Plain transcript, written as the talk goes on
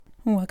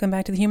Welcome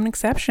back to The Human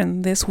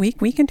Exception. This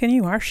week we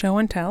continue our show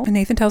and tell.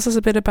 Nathan tells us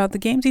a bit about the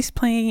games he's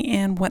playing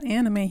and what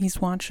anime he's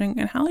watching,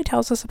 and Holly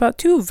tells us about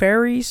two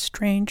very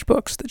strange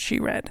books that she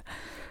read.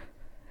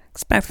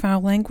 Expect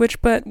foul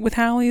language, but with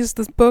Holly's,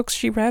 the books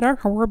she read are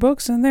horror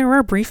books, and there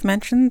are brief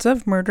mentions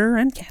of murder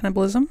and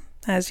cannibalism,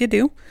 as you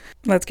do.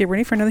 Let's get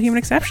ready for another Human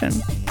Exception.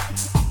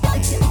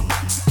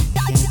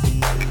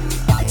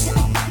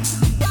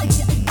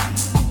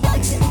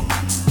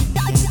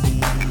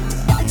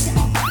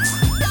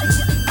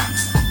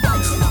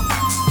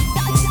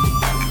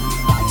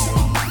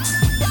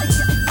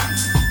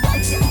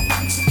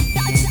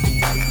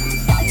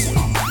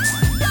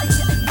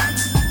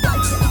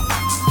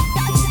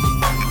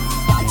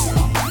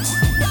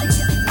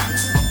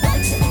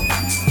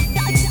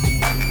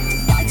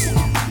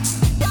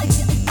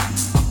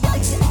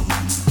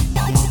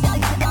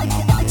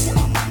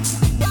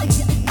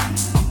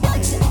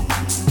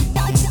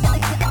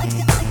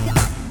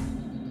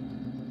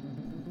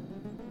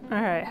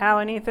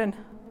 Hallie, Nathan.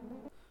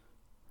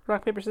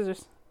 Rock, paper,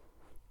 scissors.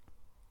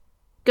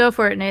 Go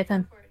for it,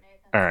 Nathan.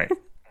 All right.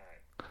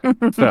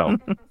 So,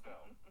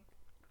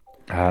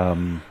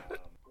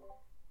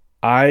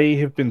 I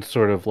have been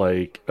sort of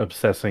like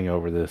obsessing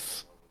over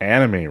this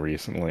anime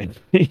recently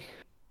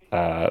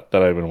that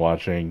I've been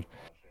watching.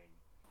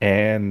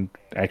 And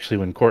actually,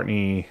 when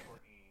Courtney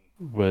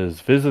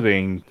was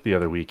visiting the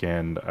other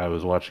weekend, I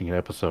was watching an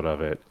episode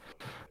of it.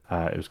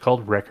 It was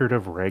called Record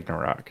of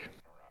Ragnarok.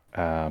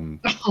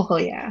 Oh,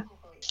 yeah.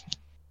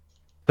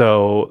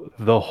 So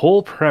the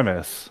whole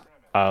premise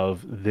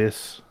of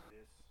this,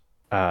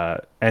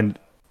 and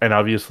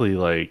obviously,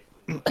 like,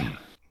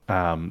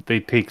 they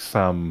take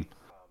some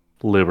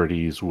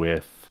liberties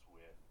with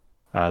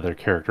their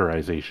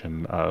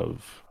characterization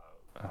of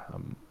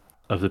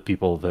the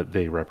people that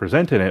they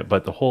represent in it,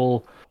 but the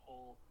whole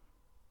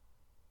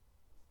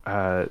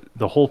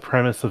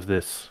premise of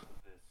this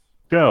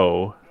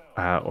show,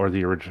 or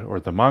the original or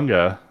the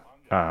manga,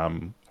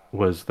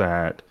 was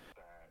that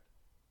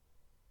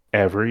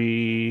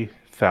every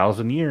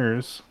 1,000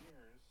 years,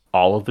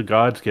 all of the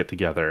gods get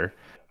together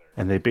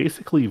and they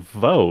basically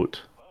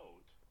vote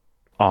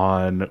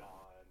on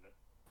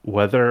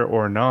whether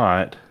or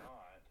not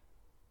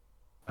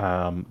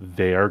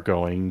they are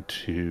going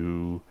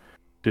to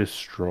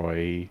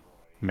destroy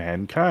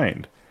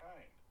mankind.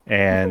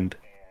 And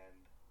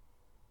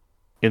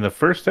in the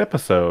first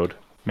episode,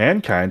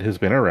 mankind has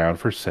been around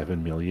for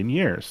 7 million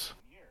years.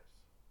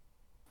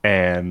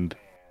 And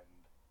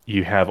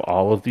you have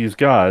all of these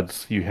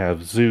gods. You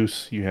have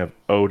Zeus, you have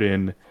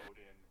Odin,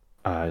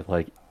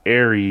 like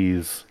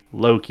Ares,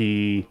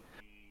 Loki,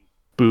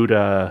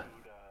 Buddha,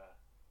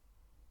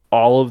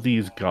 all of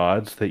these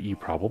gods that you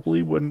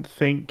probably wouldn't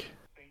think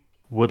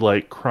would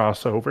like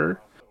cross over,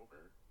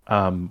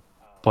 but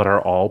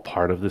are all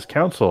part of this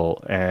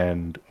council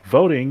and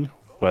voting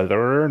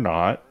whether or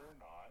not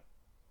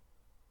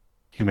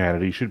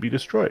humanity should be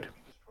destroyed.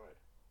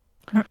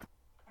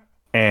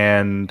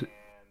 And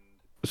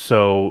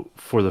so,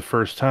 for the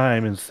first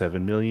time in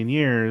 7 million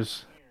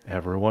years,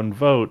 everyone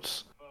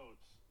votes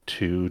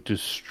to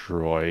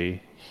destroy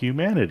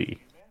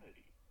humanity.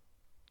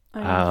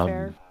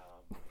 Fair.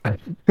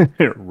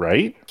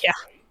 Right?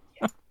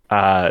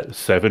 Yeah.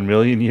 7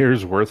 million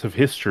years worth of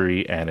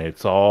history, and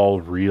it's all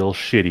real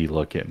shitty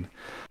looking.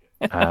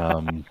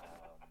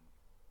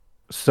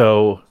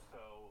 So,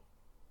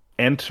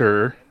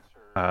 enter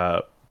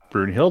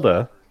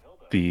Brunhilde,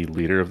 the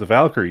leader of the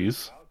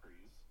Valkyries.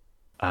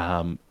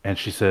 And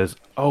she says,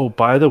 "Oh,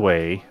 by the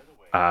way,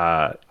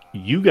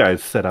 you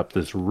guys set up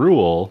this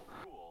rule.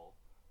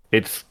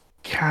 It's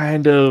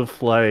kind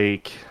of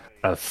like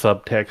a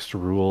subtext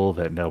rule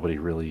that nobody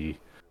really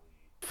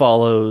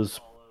follows,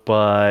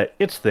 but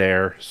it's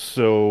there.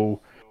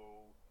 So,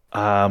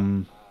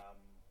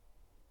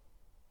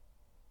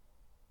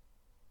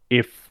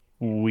 if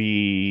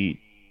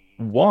we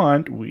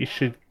want, we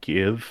should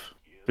give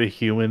the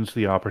humans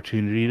the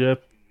opportunity to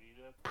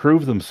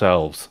prove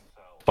themselves,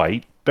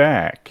 fight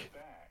back."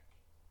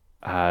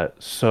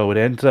 So it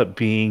ends up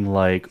being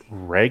like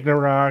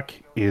Ragnarok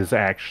is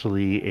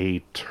actually a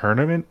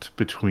tournament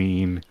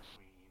between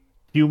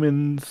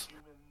humans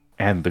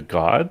and the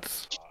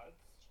gods.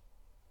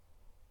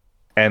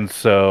 And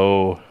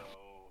so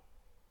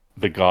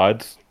the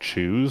gods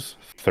choose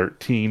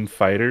 13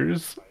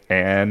 fighters,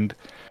 and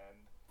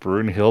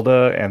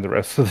Brunhilde and the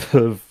rest of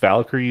the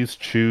Valkyries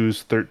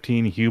choose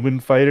 13 human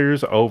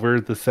fighters over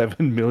the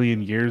 7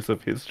 million years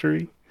of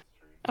history.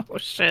 Oh,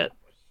 shit.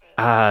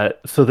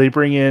 So they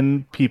bring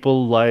in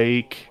people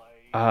like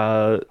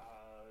Lubu,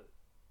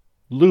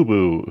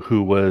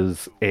 who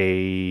was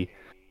a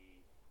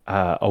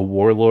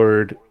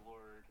warlord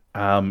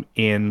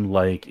in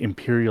like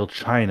Imperial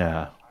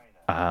China.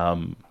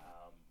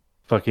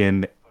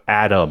 Fucking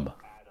Adam,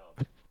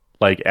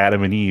 like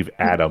Adam and Eve,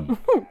 Adam,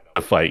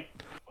 to fight.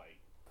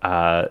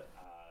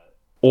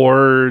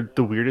 Or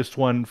the weirdest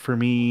one for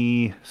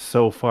me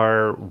so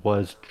far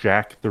was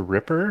Jack the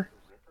Ripper.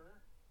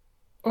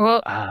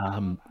 Well,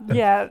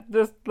 Yeah,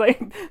 just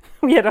like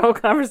we had a whole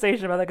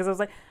conversation about that because I was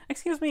like,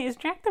 "Excuse me, is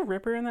Jack the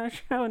Ripper in that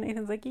show?" And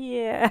Nathan's like,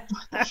 "Yeah."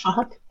 What the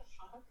fuck?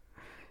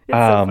 It's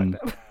so fucked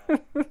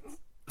up.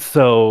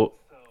 So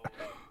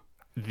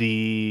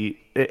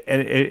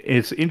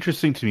it's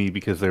interesting to me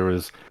because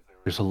there's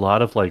a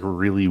lot of like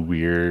really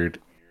weird.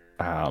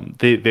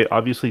 They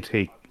obviously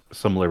take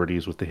some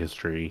liberties with the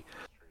history,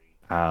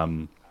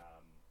 um,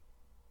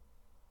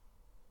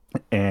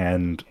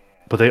 and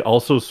but they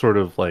also sort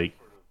of like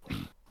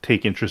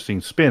take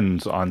interesting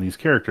spins on these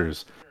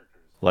characters,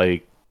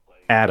 like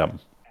Adam.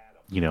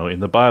 In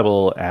the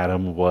Bible,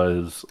 Adam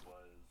was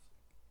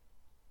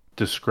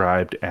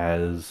described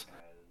as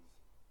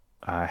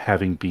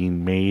having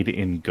been made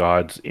in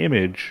God's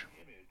image,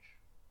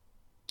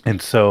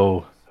 and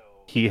so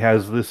he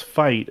has this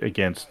fight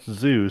against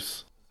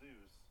Zeus,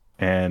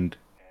 and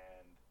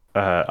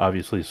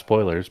obviously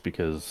spoilers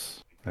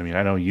because I mean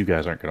I know you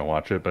guys aren't going to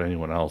watch it, but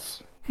anyone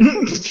else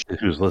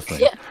who's listening,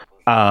 yeah.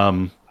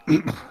 um,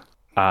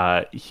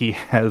 he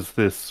has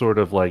this sort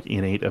of like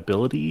innate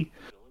ability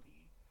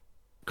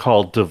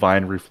called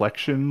divine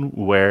reflection,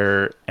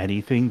 where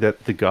anything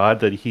that the god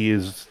that he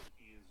is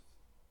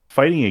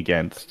fighting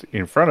against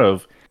in front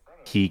of,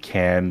 he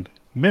can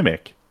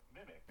mimic.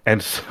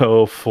 And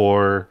so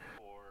for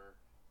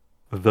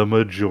the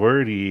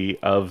majority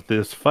of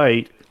this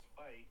fight,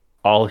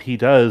 all he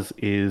does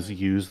is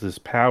use this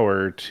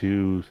power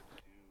to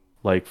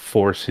like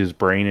force his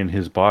brain and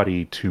his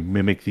body to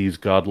mimic these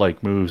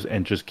godlike moves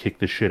and just kick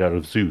the shit out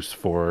of Zeus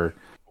for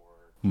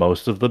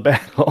most of the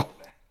battle.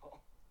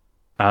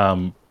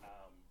 um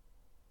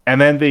and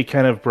then they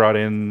kind of brought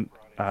in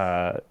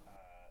uh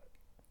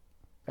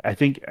I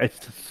think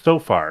so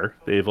far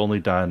they've only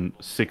done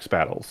 6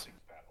 battles.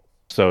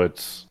 So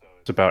it's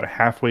about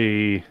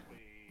halfway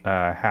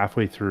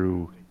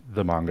through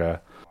the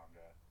manga.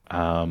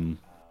 Um,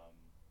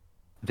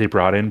 they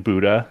brought in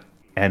Buddha,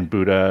 and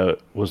Buddha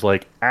was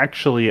like,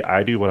 "Actually,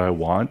 I do what I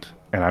want,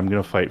 and I'm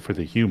gonna fight for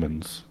the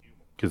humans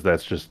because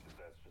that's just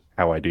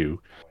how I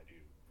do."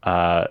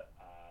 Uh,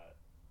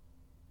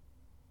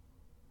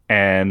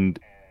 and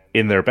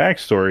in their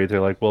backstory,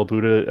 they're like, "Well,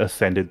 Buddha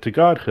ascended to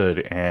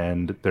godhood,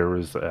 and there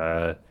was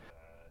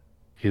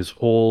his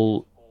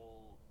whole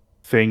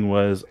thing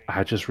was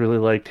I just really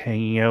liked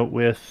hanging out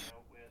with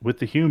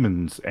the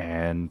humans,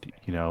 and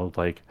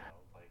like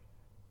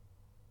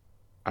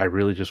I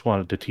really just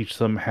wanted to teach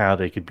them how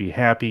they could be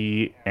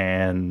happy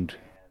and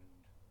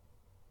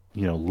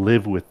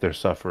live with their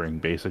suffering.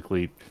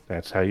 Basically,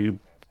 that's how you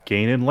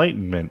gain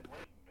enlightenment."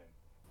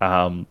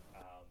 Um,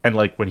 and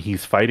like when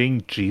he's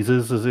fighting,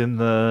 Jesus is in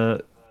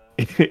the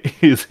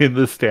is in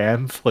the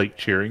stands like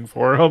cheering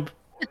for him.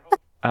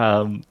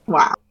 Um,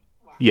 Wow.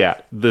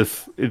 yeah,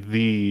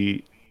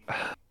 the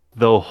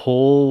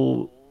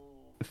whole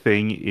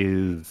thing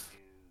is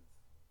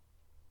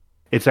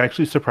it's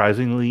actually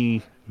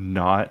surprisingly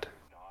not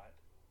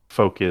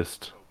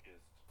focused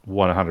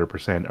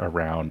 100%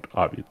 around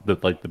the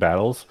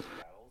battles.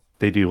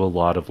 They do a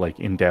lot of like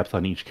in depth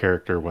on each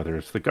character, whether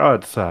it's the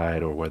god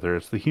side or whether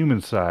it's the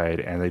human side,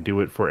 and they do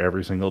it for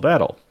every single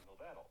battle.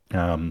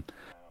 Um,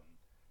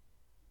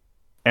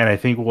 and I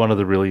think one of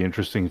the really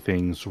interesting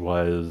things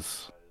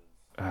was,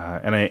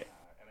 and I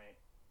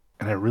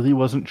really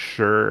wasn't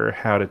sure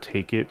how to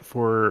take it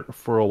for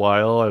a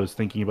while. I was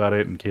thinking about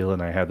it, and Kayla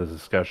and I had this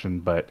discussion,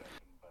 but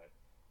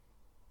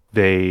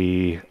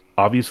they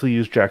obviously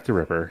used Jack the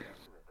Ripper,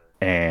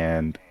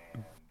 and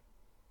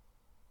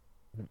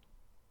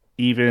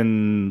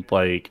even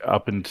like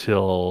up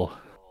until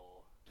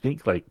I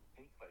think like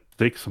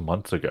 6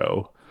 months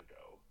ago,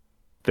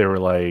 they were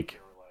like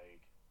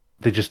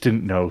they just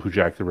didn't know who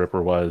Jack the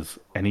Ripper was,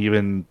 and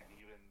even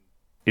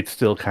it's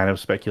still kind of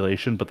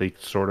speculation, but they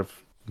sort of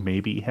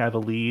maybe have a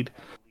lead.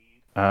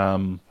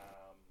 Um,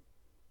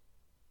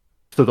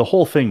 so the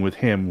whole thing with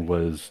him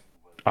was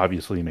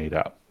obviously made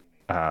up,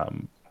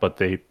 but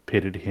they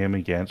pitted him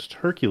against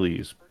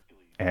Hercules,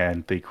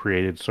 and they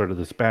created sort of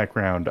this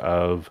background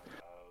of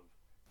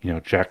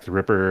Jack the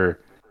Ripper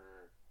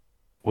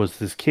was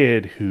this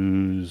kid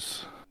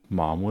whose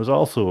mom was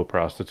also a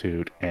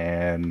prostitute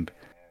and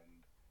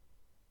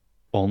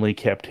only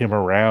kept him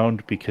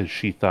around because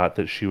she thought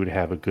that she would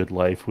have a good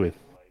life with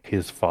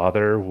his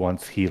father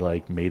once he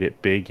like made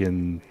it big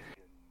in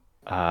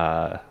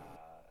uh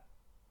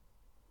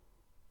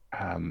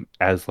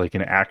as like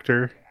an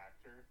actor,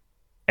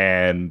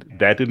 and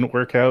that didn't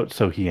work out,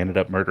 so he ended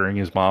up murdering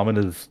his mom and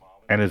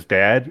his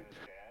dad,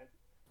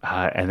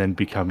 and then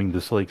becoming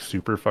this like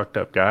super fucked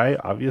up guy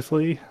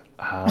obviously.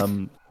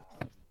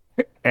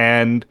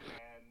 And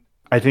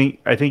I think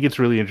it's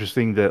really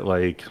interesting that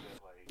like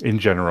in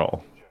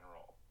general,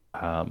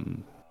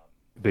 um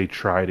they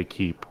try to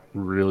keep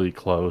really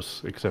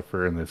close, except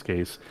for in this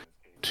case,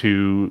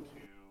 to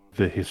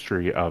the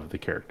history of the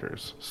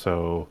characters.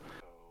 So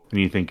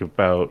when you think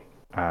about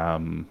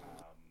um,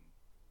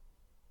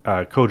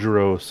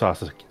 Kojiro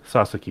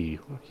Sasaki,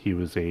 he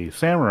was a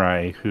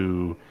samurai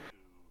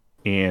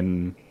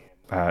in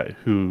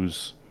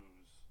whose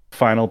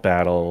final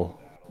battle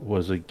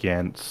was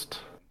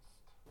against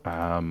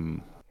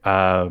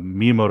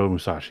Miyamoto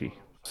Musashi.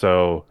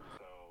 So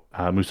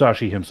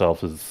Musashi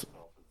himself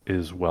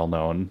is well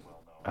known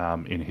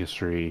in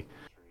history,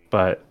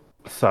 but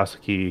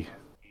Sasaki,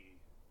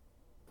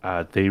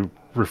 they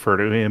refer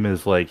to him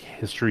as like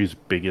history's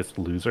biggest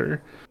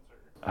loser.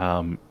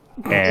 Um,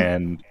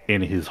 and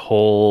in his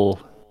whole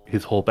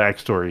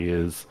backstory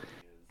is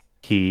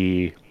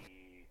he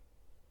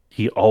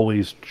he would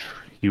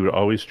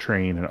always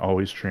train and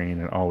always train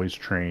and always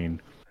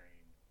train,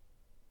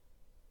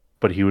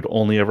 but he would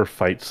only ever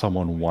fight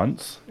someone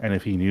once, and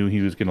if he knew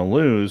he was going to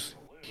lose,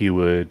 he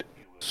would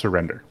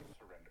surrender.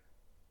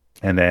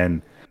 And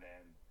then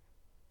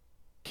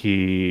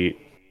he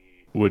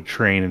would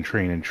train and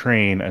train and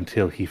train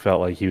until he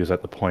felt like he was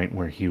at the point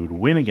where he would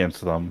win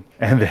against them,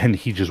 and then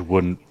he just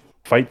wouldn't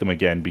fight them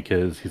again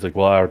because he's like,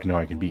 "Well, I already know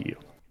I can beat you."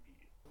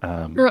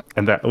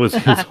 And that was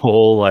his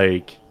whole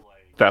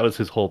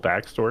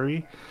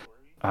backstory.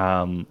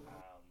 Um,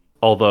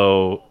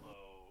 although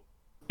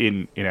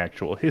in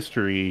actual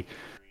history,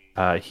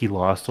 he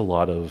lost a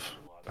lot of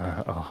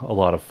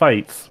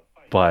fights,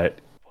 but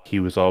he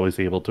was always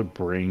able to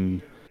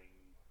bring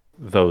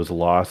those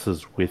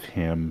losses with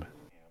him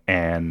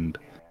and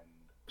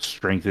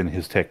strengthen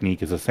his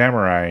technique as a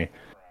samurai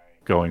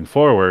going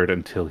forward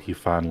until he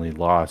finally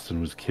lost and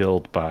was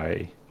killed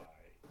by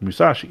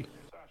Musashi.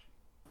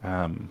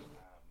 Um,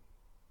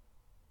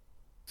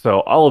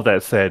 so all of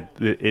that said,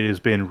 it has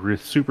been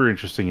super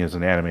interesting as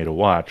an anime to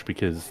watch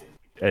because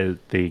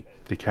they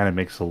kind of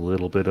mix a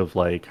little bit of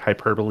like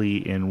hyperbole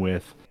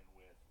in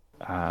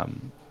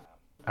um,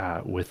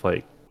 with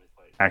like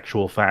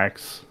actual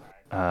facts,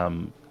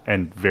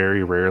 and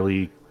very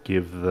rarely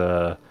give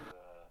the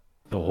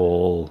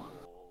whole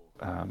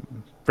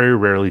very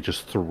rarely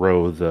just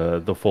throw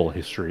the full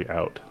history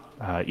out.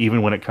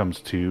 Even when it comes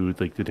to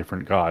like the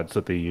different gods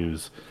that they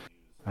use,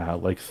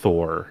 like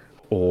Thor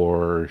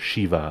or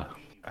Shiva,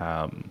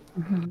 um,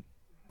 Mhm.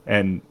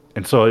 and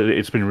so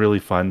it's been really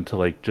fun to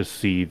like just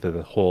see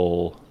the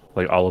whole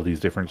like all of these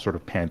different sort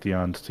of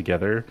pantheons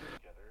together.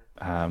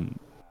 Um,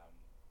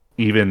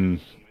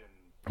 even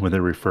when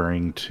they're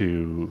referring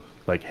to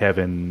like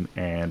heaven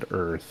and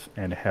earth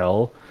and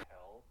hell,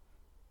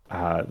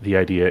 the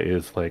idea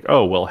is like,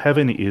 oh well,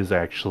 heaven is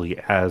actually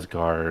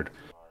Asgard,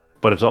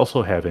 but it's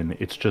also heaven.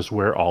 It's just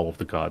where all of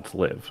the gods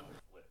live.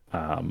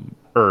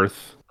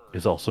 Earth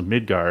is also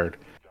Midgard,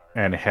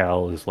 and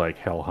hell is like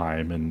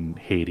Helheim and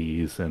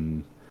Hades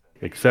and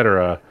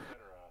etc.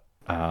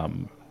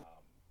 Um,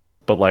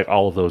 but like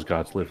all of those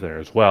gods live there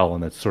as well,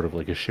 and it's sort of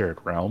like a shared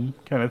realm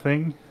kind of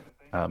thing.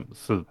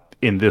 So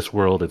in this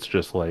world, it's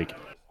just like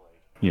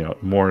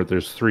more.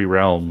 There's three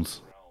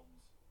realms,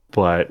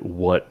 but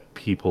what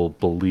people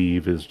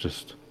believe is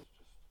just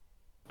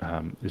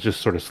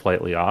sort of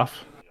slightly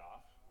off.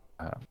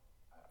 Uh,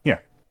 yeah,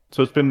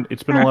 so it's been a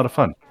Huh. lot of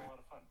fun.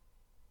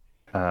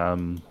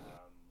 Um,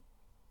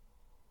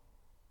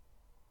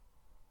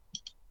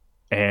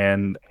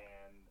 and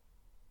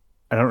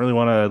I don't really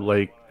want to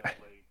like.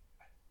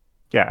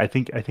 Yeah, I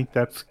think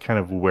that's kind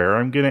of where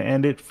I'm gonna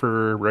end it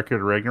for Record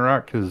of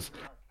Ragnarok because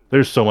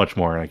there's so much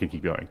more and I could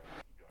keep going.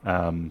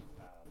 Um,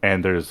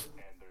 and there's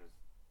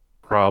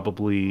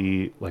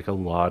probably like a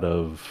lot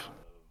of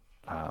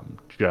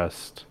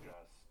just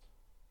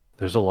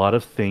there's a lot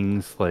of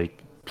things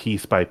like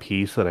piece by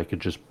piece that I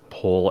could just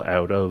pull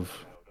out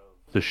of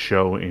the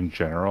show in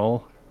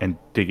general and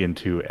dig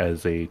into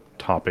as a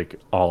topic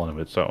all on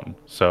its own.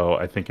 So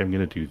I think I'm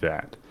gonna do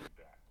that.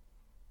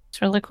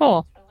 It's really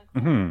cool.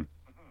 Hmm.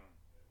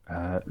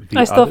 I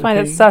The still other find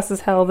it thing, sus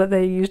as hell that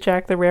they use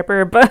Jack the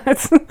Ripper,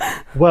 but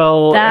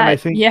well, and I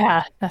That, think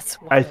yeah, that's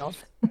I wild.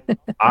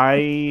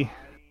 I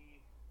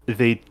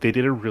they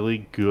did a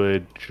really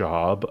good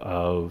job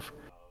of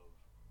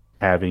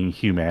having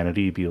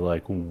humanity be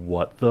like,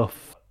 what the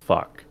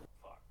fuck?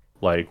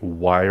 Like,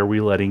 why are we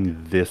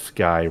letting this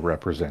guy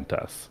represent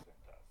us?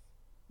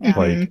 Hmm.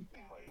 Like,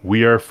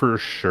 we are for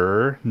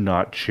sure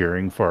not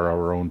cheering for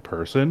our own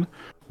person.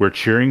 We're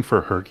cheering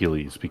for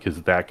Hercules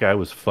because that guy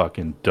was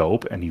fucking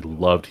dope and he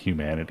loved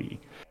humanity.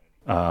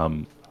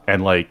 Um,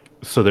 and like,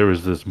 so there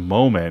was this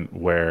moment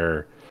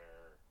where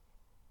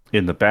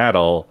in the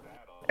battle,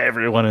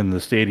 everyone in the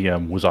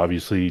stadium was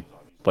obviously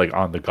like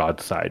on the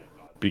god side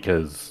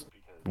because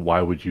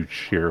why would you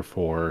cheer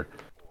for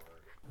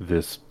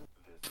this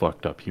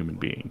fucked up human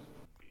being?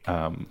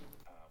 Um,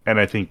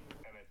 and I think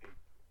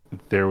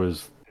there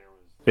was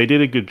they did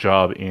a good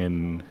job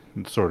in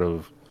sort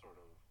of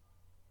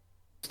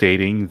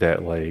stating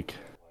that like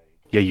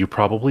yeah, you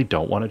probably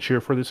don't want to cheer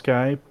for this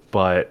guy,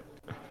 but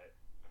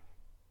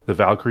the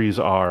Valkyries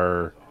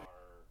are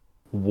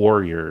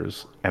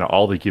warriors and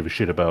all they give a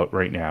shit about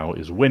right now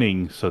is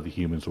winning so the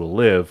humans will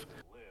live.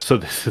 So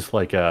this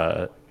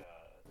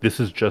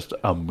is just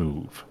a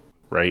move,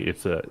 right?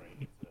 It's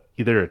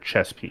either a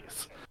chess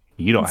piece.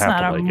 You don't It's have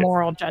not to a like it.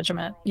 moral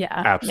judgment. Yeah,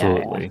 yeah,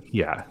 Absolutely.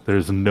 Yeah.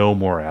 There's no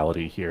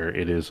morality here.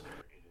 It is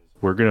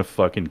we're gonna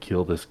fucking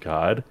kill this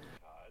god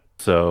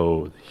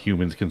so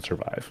humans can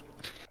survive.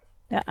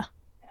 yeah.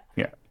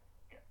 Yeah.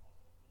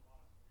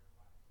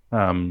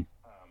 Um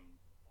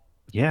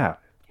yeah.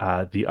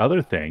 The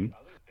other thing,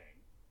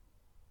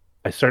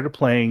 I started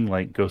playing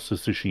like Ghost of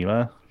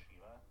Tsushima.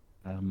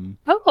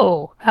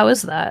 Oh, how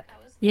is that?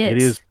 It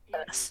is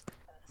Yes. Yes.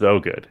 so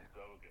good.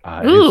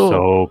 It is Ooh.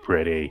 so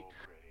pretty.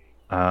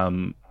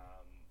 Um,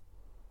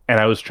 and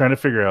I was trying to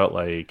figure out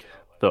like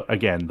the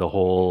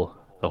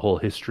whole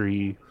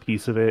history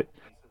piece of it.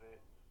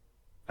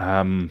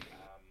 Um,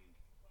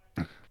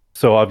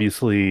 so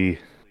obviously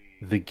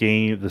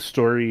the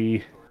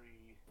story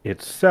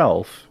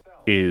itself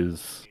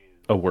is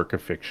a work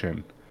of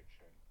fiction,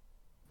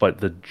 but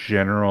the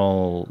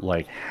general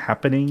like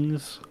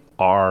happenings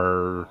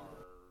are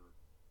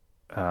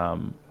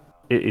um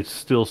it's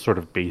still sort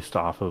of based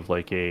off of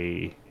like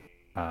a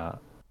uh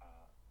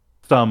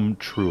some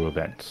true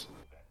events.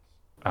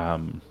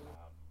 Um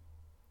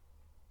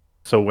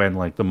so when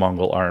like the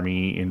Mongol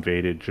army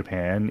invaded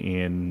Japan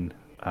in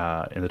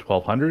the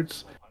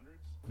 1200s,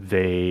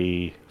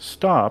 they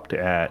stopped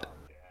at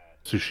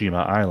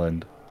Tsushima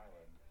Island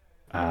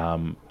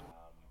um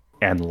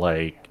and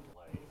like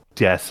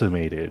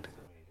decimated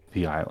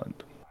the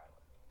island.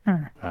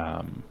 Hmm.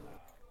 Um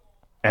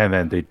and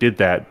then they did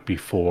that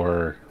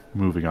before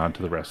moving on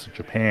to the rest of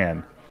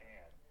Japan.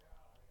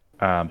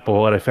 But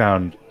what I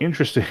found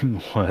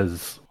interesting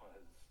was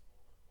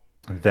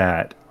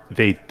that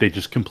they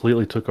just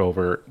completely took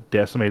over,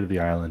 decimated the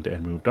island,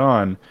 and moved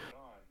on.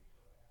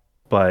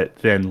 But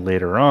then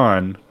later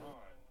on,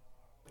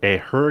 a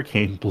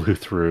hurricane blew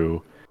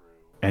through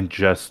and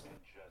just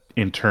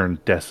in turn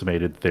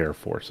decimated their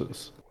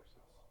forces.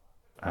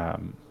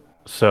 Um,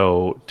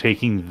 so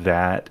taking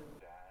that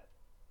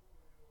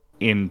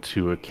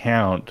into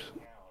account,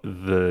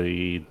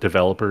 the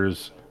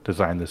developers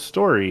designed this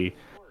story,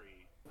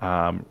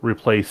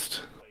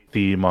 replaced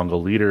the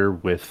Mongol leader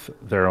with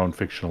their own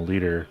fictional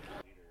leader,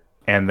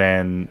 and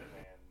then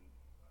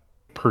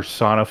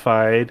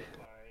personified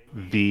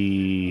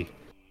the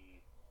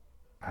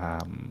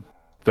um,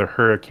 the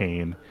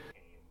hurricane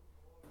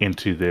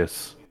into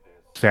this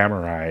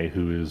samurai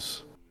who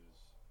is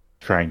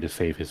trying to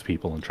save his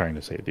people and trying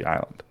to save the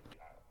island.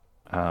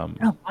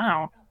 Oh,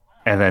 wow.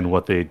 And then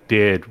what they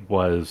did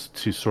was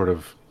to sort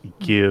of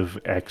give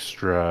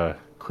extra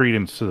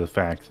credence to the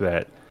fact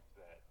that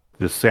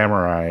the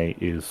samurai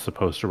is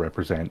supposed to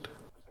represent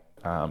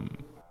um,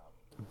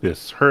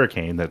 this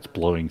hurricane that's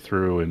blowing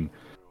through and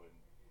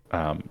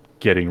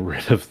getting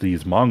rid of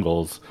these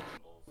Mongols.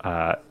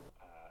 Uh,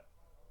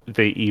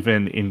 they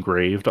even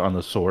engraved on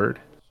the sword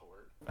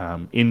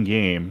in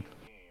game.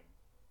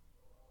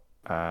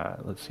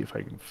 Let's see if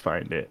I can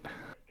find it.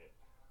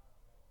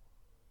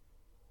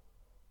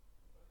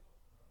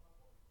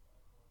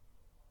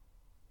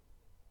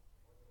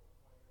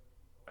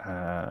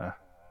 Uh,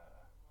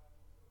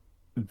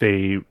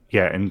 they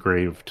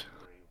engraved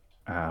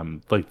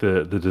like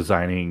the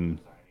designing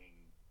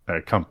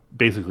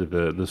basically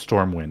the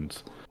storm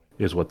winds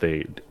is what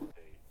they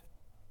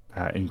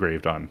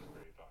engraved on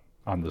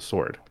the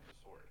sword,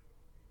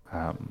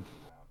 um,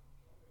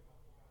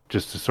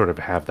 just to sort of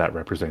have that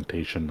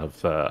representation of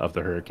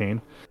the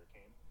hurricane.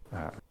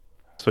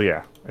 So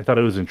yeah, I thought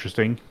it was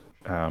interesting.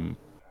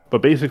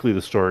 But basically,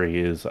 the story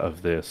is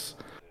of this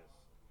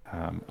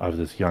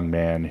young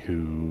man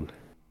who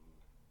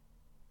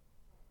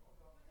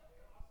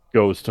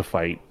goes to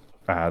fight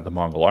the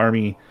Mongol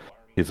army.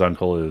 His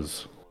uncle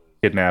is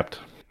kidnapped.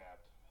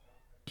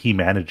 He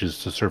manages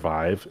to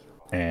survive,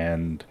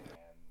 and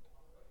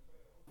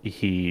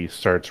he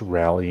starts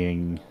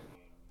rallying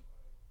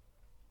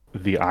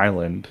the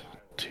island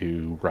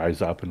to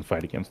rise up and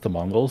fight against the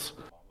Mongols.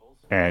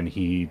 And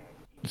he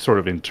sort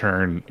of in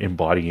turn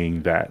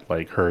embodying that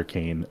like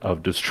hurricane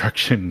of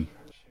destruction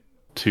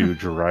to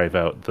drive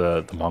out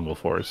the Mongol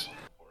force.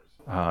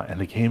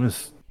 And the game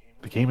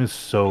is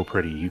so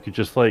pretty. You could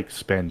just like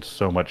spend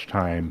so much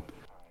time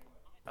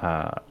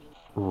uh,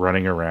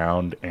 running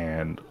around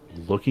and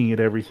looking at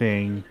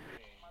everything,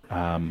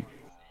 um,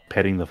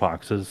 petting the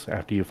foxes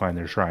after you find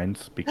their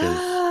shrines because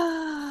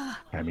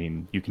I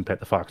mean you can pet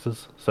the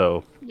foxes.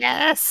 So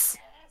Yes.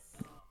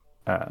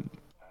 um,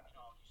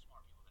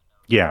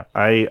 yeah,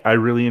 I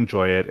really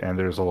enjoy it, and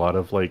there's a lot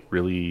of like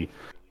really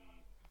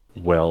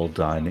well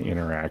done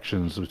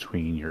interactions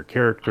between your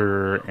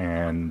character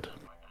and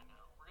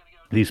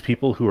these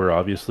people who are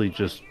obviously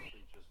just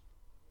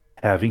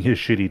having a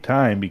shitty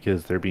time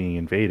because they're being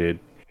invaded,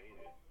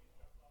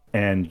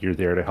 and you're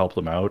there to help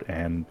them out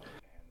and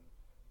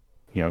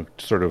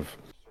sort of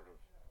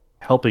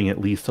helping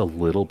at least a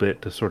little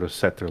bit to sort of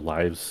set their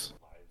lives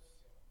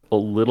a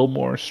little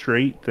more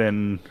straight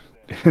than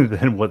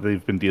than what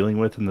they've been dealing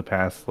with in the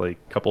past like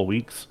couple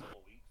weeks.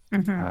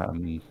 Hmm.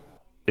 Um,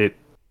 it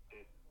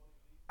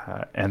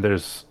and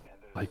there's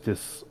like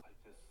this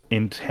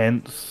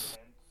intense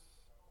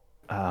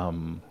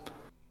um,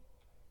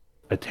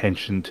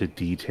 attention to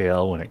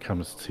detail when it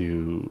comes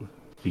to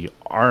the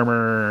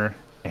armor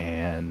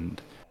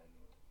and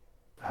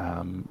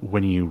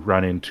when you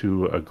run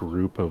into a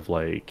group of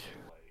like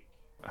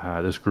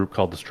this group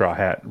called the Straw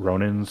Hat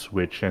Ronins,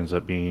 which ends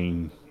up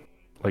being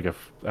like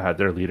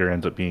their leader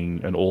ends up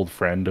being an old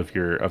friend of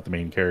the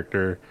main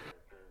character.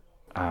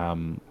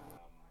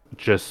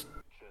 just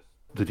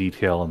the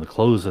detail and the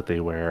clothes that they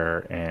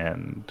wear,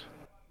 and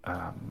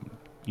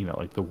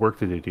like the work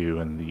that they do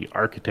and the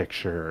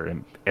architecture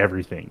and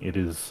everything.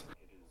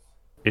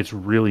 It's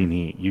really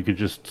neat. You could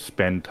just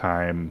spend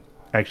time.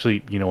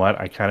 Actually, you know what?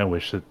 I kind of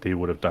wish that they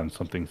would have done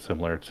something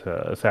similar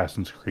to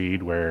Assassin's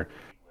Creed, where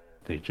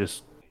they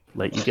just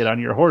let you get on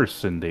your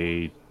horse and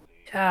they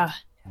Yeah.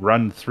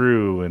 run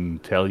through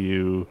and tell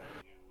you,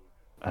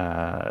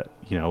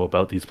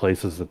 about these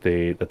places that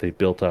they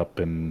built up,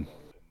 and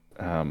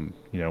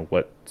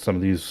what some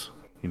of these,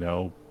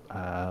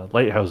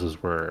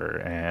 lighthouses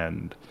were,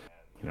 and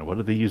what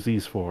did they use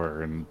these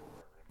for, and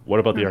what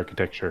about the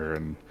architecture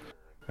and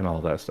all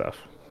that stuff.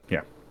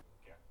 Yeah.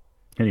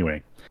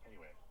 Anyway,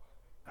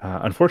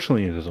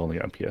 unfortunately, it is only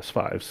on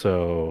PS5.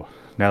 So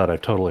now that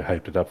I've totally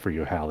hyped it up for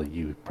you, Hallie,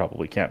 you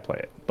probably can't play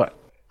it. But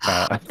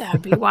That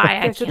would be why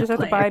I I should can't just have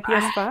to play buy a it.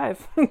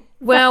 PS5.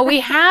 Well, we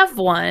have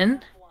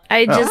one.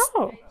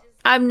 Oh.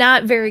 I'm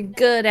not very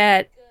good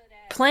at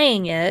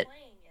playing it.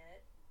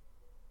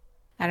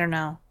 I don't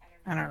know.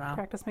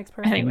 Practice makes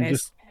perfect.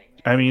 Anyways,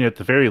 at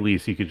the very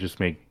least, you could just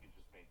make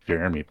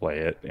Jeremy play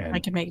it and I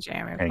can make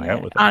Jeremy hang play out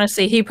it. with him.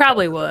 Honestly, he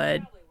probably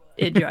would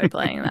enjoy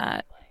playing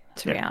that,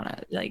 to be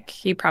honest. Like,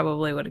 he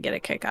probably would get a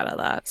kick out of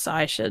that. So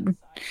I should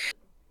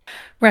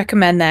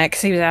recommend that,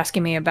 because he was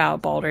asking me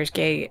about Baldur's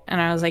Gate.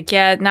 And I was like,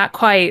 yeah, not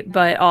quite.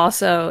 But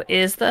also,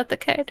 is that the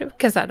kind of...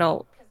 Because I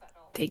don't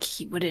think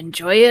he would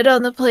enjoy it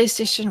on the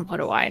PlayStation. What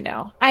do I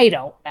know? I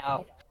don't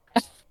know.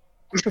 That's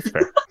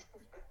fair.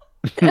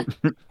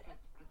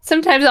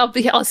 Sometimes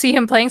I'll see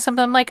him playing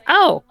something. I'm like,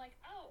 oh,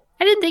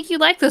 I didn't think you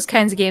liked those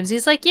kinds of games.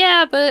 He's like,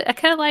 yeah, but I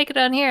kind of like it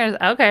on here.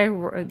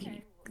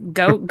 Okay,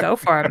 go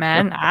for it,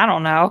 man. I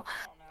don't know.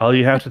 All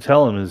you have to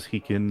tell him is he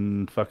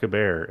can fuck a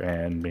bear,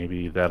 and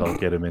maybe that'll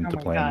get him into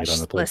playing it on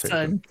the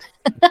PlayStation.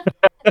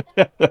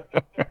 Listen.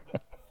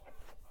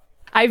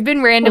 I've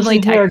been randomly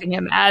texting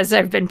him as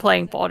I've been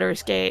playing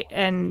Baldur's Gate,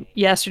 and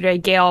yesterday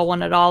Gail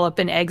wanted all up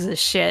in Eggs'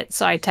 shit,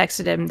 so I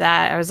texted him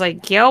that. I was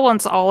like, Gail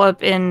wants all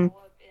up in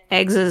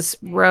Eggs'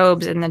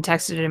 robes, and then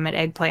texted him an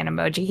eggplant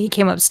emoji. He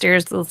came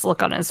upstairs with this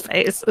look on his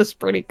face. It was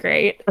pretty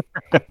great.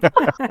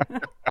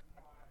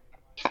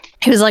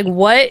 He was like,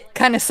 what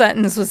kind of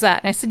sentence was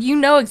that? And I said, you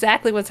know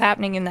exactly what's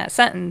happening in that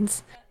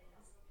sentence.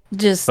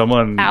 Just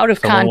out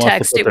of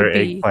context, it would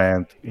be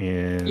eggplant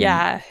in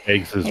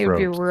Eggs' it would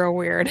be real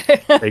weird.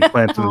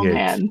 Eggplant in the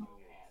eggs. Man.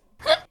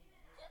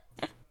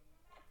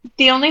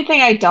 The only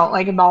thing I don't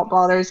like about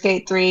Baldur's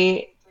Gate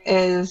 3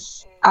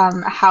 is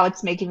how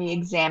it's making me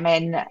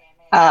examine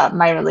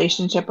my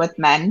relationship with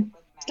men.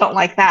 Don't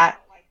like that.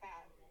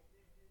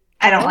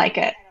 I don't like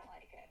it.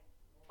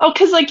 Oh,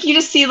 because you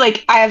just see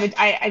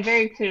I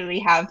very clearly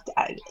have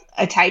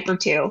a type or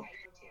two,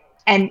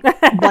 and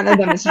one of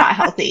them is not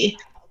healthy.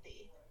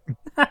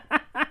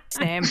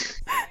 Same.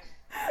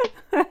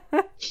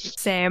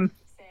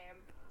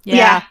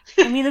 Yeah.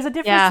 I mean, there's a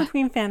difference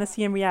between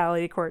fantasy and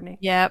reality, Courtney.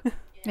 Yep.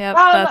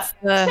 That's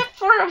except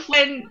for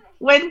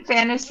when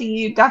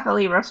fantasy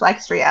definitely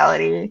reflects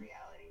reality,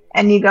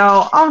 and you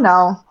go, oh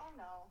no.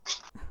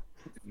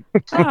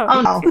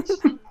 Oh no.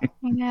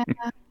 Yeah.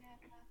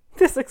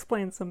 This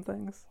explains some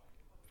things.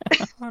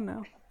 Oh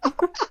no.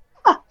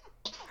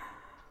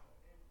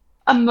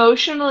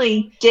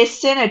 Emotionally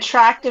distant,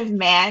 attractive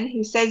man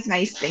who says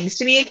nice things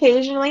to me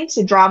occasionally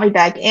to draw me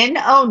back in.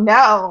 Oh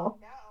no.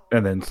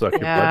 And then suck your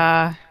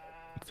blood.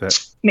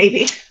 That's it.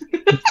 Maybe.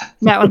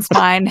 That one's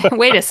fine.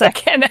 Wait a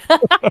second.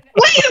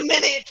 Wait a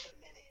minute.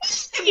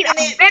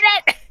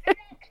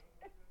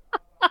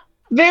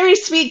 Very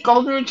sweet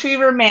golden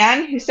retriever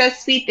man who says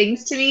sweet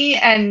things to me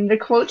and to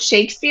quote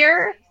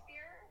Shakespeare.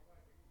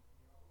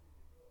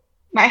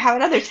 Might have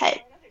another type.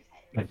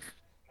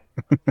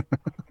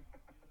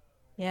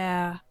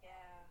 Yeah.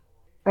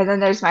 And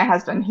then there's my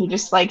husband who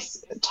just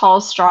likes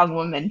tall, strong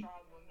women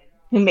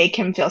who make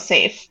him feel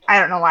safe. I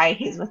don't know why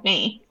he's with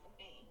me.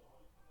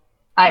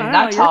 I'm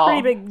not tall.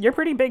 You're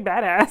pretty big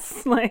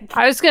badass.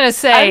 I was gonna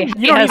say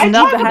he has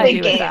nothing to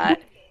do with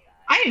that.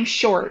 I am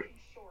short.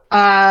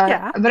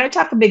 But I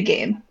talk a big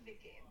game.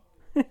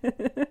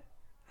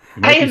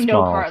 I am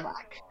no Karlach.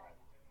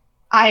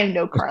 I am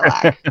no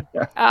Karlach.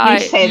 You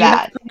say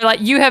that.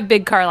 You have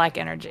big Karlach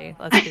energy.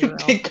 Let's be real.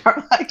 Big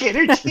Karlach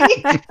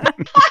energy.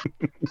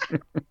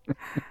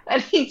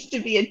 That needs to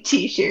be a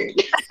t-shirt.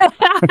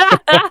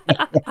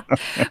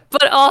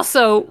 But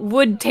also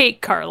would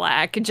take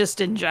Karlach just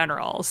in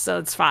general, so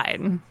it's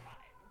fine.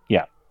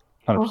 Yeah.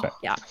 100%.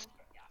 Yeah.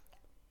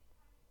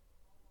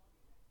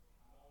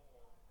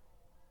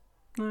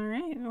 All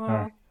right.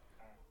 Well,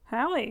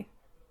 Hallie.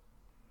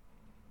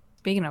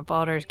 Speaking of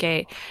Baldur's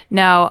Gate,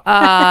 no,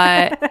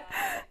 I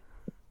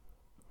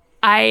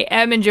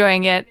am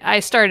enjoying it. I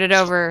started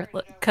over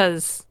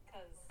because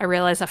I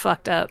realized I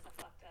fucked up.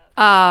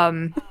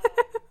 That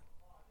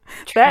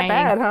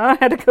bad, huh?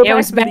 I had to go back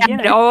was to the bad.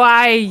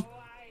 beginning.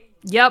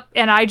 Yep,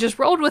 and I just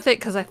rolled with it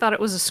because I thought it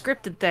was a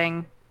scripted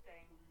thing.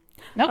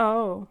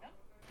 Nope.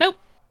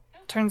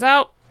 Turns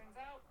out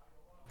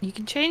you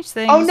can change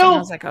things. Oh no! And I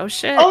was like, oh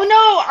shit. Oh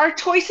no! Our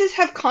choices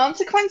have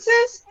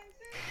consequences.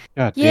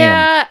 God damn.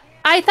 Yeah,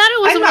 I thought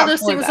it was I'm one of not those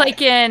for things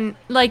that.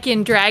 like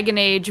in Dragon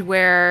Age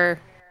where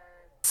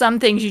some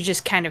things you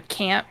just kind of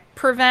can't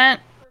prevent.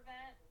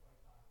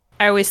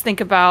 I always think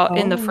about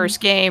in the Oh.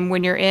 first game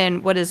when you're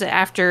in, what is it,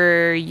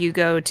 after you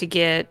go to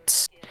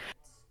get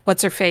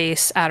what's her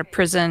face out of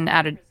prison,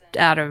 out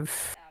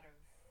of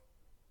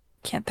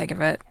can't think of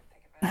it.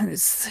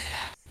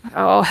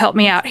 Oh, help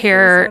me out Face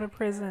here, out of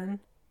prison.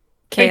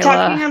 Are you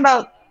talking Kayla.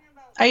 about?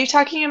 Are you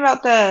talking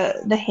about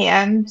the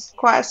hand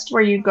quest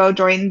where you go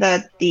join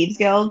the thieves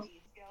guild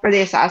or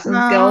the assassins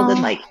guild and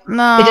No, like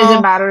it doesn't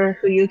no, matter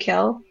who you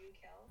kill?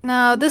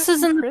 no. That's This in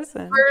isn't the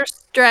prison.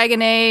 first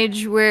Dragon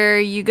Age where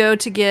you go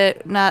to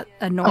get not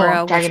Oh,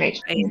 Honora, what's Dragon her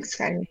Age. face?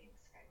 Skyrim.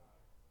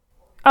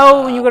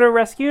 Oh, when you go to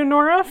rescue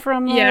Nora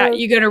from Yeah, the...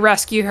 you go to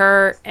rescue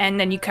her, and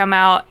then you come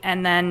out,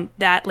 and then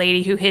that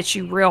lady who hits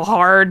you real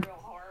hard,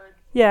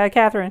 Yeah,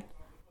 Catherine.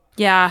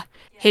 yeah,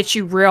 hits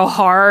you real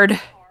hard,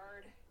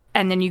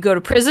 and then you go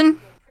to prison.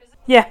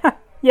 Yeah.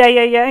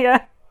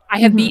 Yeah. I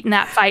have beaten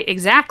that fight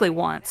exactly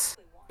once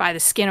by the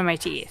skin of my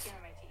teeth.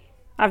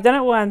 I've done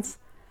it once.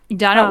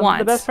 Done it once.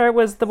 The best part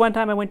was the one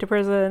time I went to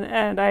prison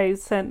and I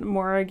sent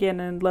Morrigan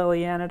and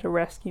Liliana to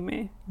rescue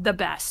me. The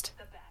best.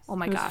 Oh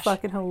my It was gosh.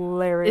 fucking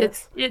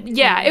hilarious.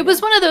 It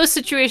was one of those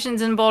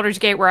situations in Baldur's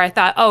Gate where I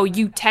thought, oh,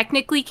 you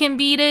technically can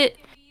beat it,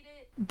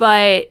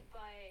 but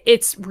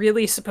it's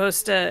really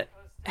supposed to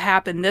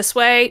happen this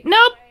way.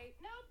 Nope.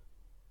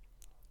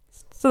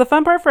 So the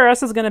fun part for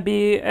us is going to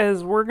be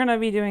is we're going to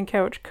be doing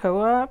couch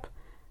co-op.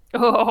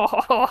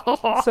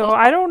 So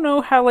I don't know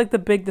how like the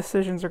big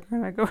decisions are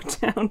going to go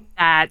down.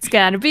 That's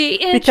gonna be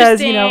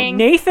interesting. Because,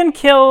 Nathan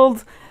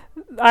killed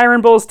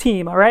Iron Bull's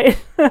team, all right?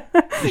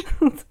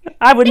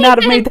 I would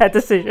not have made that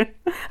decision.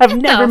 I've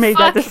never made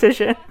that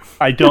decision.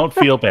 I don't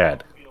feel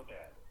bad.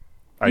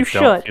 You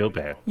should. Feel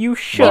bad. You Well,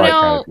 should. I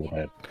kind of feel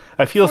bad.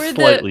 I feel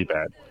slightly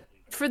bad.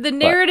 For the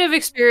narrative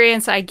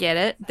experience, I get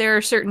it. There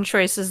are certain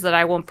choices that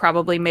I won't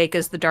probably make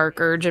as the Dark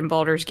Urge in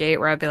Baldur's Gate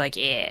where I'd be like,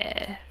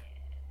 yeah.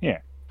 Yeah.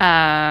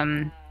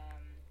 Yeah.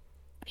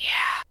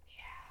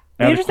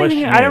 The interesting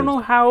thing, I don't know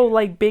how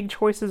like big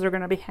choices are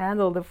going to be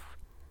handled if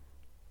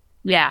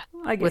Yeah.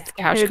 like With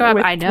couch co-op,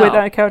 I know.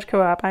 With couch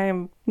co-op, I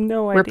am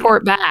no idea.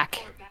 Report back.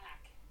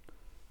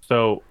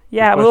 So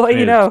Yeah, we'll let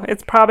you know.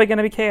 It's probably going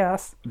to be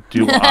chaos.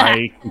 Do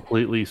I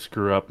completely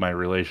screw up my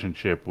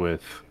relationship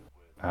with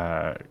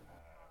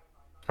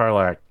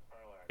Karlak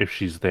if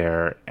she's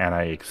there and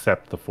I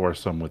accept the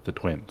foursome with the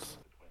twins?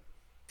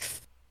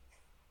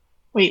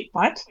 Wait,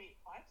 what?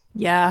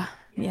 Yeah.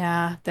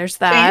 There's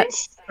that.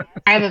 Twins?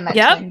 I haven't met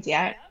Yep. twins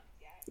yet.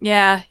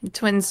 Yeah.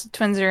 Twins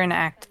are in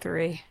Act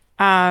 3.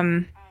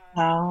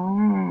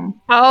 Oh.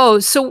 Oh,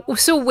 so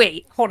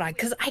wait, hold on,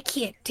 because I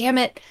can't. Damn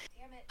it!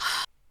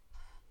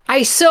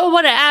 I so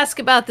want to ask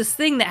about this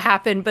thing that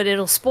happened, but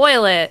it'll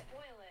spoil it.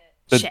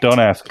 But Shit. don't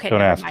ask. Okay, Don't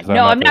never ask. mind. 'Cause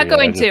No, I'm not there yet.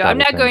 going I just to. saw I'm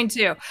the not thing. going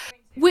to.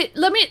 Wait,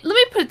 let me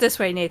put it this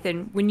way,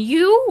 Nathan.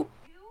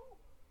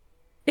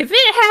 If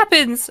it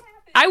happens,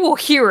 I will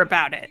hear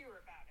about it.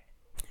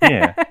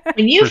 Yeah.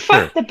 When you For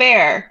fuck sure. the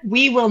bear,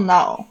 we will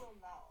know.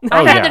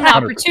 I had an 100%.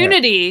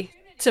 opportunity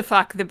to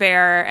fuck the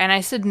bear, and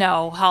I said,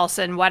 no,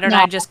 Halson, why don't No.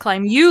 I just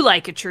climb you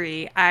like a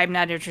tree? I'm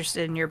not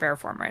interested in your bear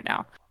form right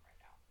now.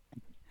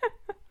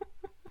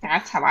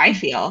 That's how I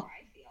feel.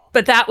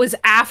 But that was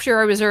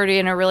after I was already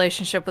in a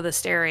relationship with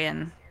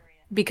Asterion,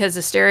 because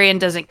Asterion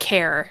doesn't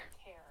care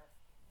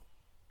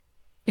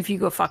if you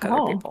go fuck other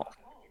Oh. people.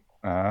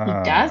 He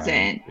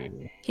doesn't.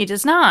 He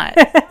does not.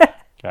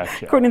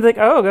 Gotcha. Courtney's like,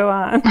 oh, go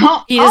on.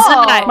 He does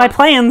not. My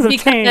plans have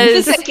Because-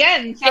 changed. This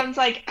again sounds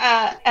like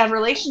a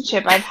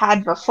relationship I've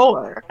had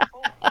before.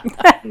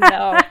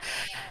 No.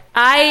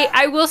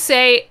 I will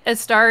say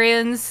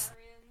Astarion's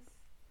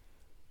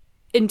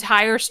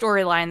entire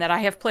storyline that I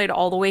have played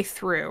all the way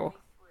through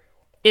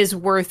is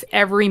worth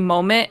every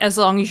moment as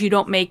long as you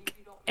don't make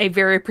a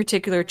very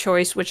particular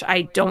choice, which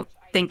I don't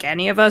think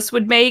any of us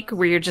would make,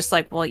 where you're just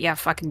like, well, yeah,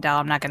 fucking duh,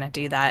 I'm not gonna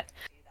do that.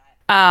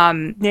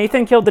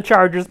 Nathan killed the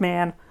Chargers,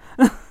 man.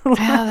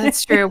 Yeah,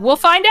 that's true. We'll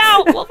find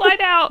out.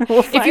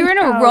 If you're in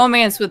a out.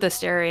 romance with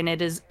Asterion,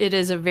 it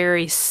is a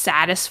very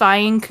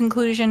satisfying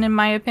conclusion, in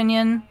my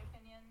opinion.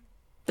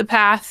 The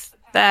path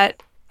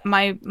that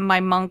my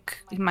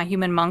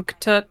human monk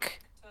took.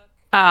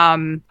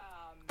 The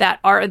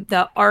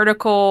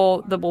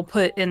article that we'll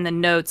put in the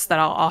notes that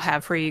I'll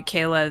have for you,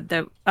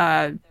 Kayla,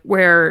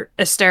 where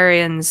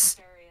Astarion's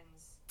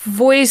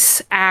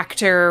voice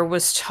actor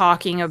was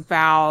talking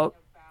about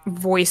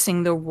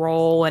voicing the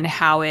role and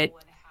how it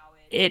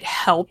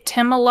helped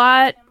him a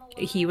lot.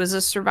 He was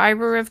a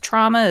survivor of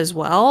trauma as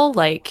well.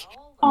 Like,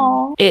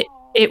 Oh.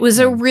 it was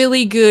a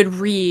really good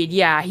read.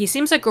 Yeah, he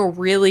seems like a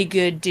really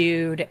good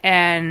dude,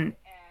 and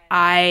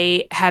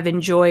I have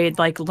enjoyed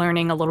like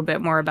learning a little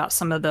bit more about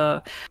some of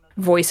the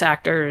voice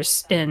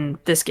actors in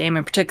this game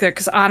in particular,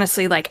 because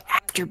honestly, like,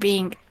 after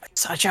being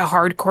such a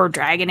hardcore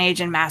Dragon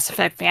Age and Mass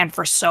Effect fan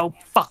for so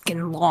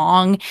fucking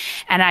long,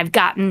 and I've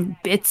gotten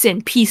bits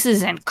and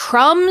pieces and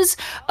crumbs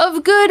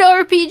of good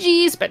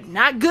RPGs, but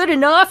not good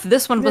enough.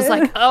 This one was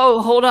like,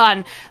 oh, hold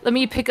on, let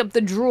me pick up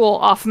the drool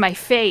off my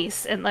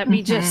face and let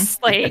me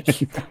just like.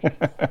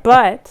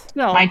 But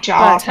No, My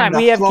jaw but from the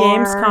we have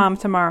floor. Gamescom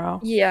tomorrow.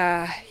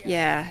 yeah,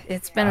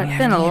 it's been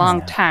a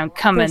long time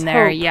coming There's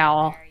there, hope.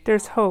 y'all.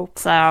 There's hope.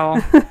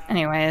 So,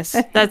 anyways,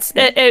 that's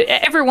it,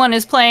 everyone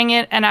is playing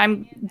it, and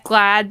I'm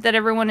glad that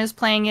everyone is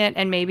playing it,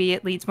 and maybe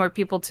it leads more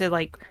people to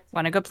like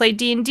want to go play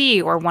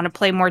D&D or want to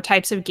play more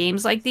types of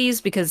games like these,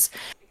 because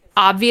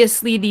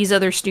obviously these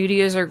other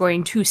studios are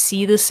going to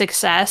see the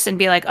success and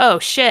be like, oh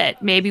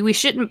shit, maybe we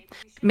shouldn't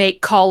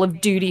make Call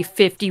of Duty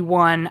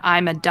 51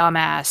 I'm a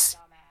dumbass.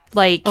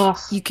 Like, Ugh.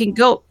 you can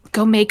go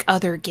make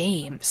other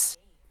games.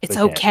 It's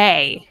They can't.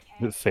 okay.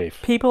 It's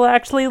safe. People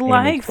actually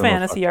like still no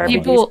fantasy fucking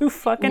RPGs. People Who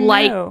fucking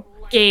like knew?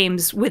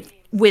 games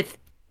with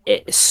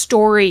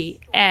story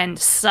and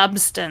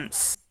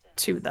substance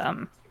to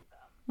them.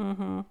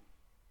 Mm-hmm.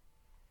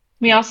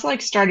 We also like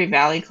Stardew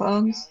Valley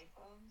clones.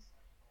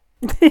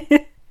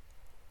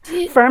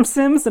 Farm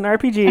sims and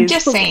RPGs. I'm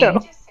just Let's saying. go.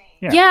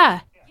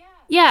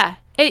 Yeah.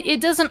 It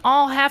doesn't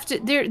all have to.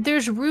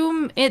 There's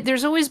room.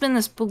 There's always been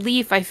this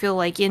belief, I feel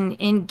like,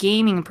 in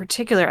gaming in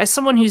particular, as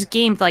someone who's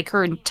gamed like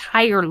her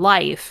entire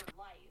life,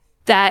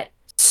 that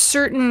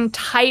certain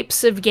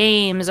types of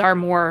games are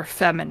more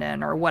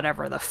feminine or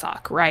whatever the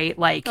fuck, right?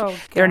 Like,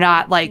 they're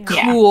not like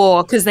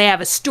cool because they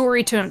have a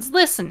story to them.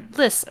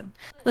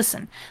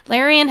 Listen.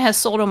 Larian has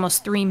sold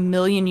almost 3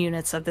 million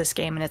units of this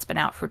game, and it's been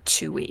out for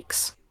 2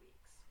 weeks.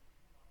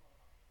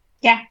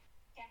 Yeah.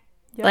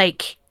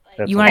 Like,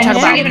 That's you want to a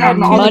talk lot. about even How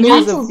on all the many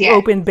years consoles of yet.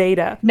 open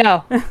beta?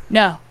 No,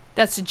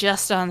 that's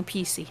just on the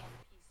PC.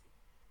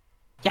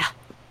 Yeah.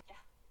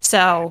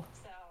 So,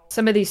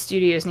 some of these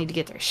studios need to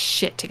get their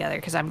shit together,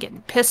 because I'm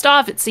getting pissed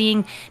off at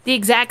seeing the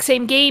exact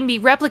same game be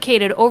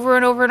replicated over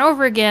and over and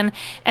over again,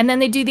 and then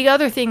they do the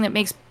other thing that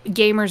makes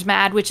gamers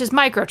mad, which is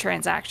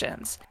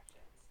microtransactions.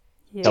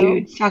 Yeah.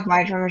 Dude, fuck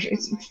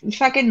microtransactions.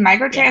 Fucking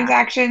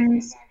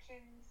microtransactions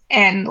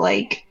and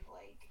like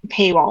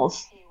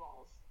paywalls.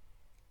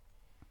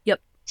 Yep.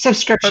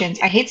 Subscriptions.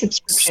 I hate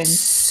subscriptions.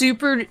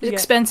 Super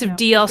expensive no,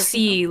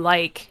 DLC,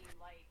 like...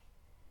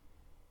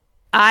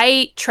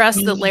 I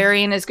trust that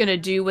Larian is going to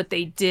do what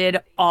they did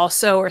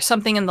also, or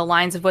something in the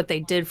lines of what they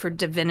did for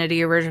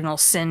Divinity Original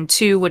Sin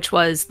 2, which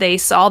was they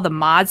saw the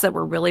mods that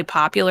were really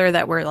popular,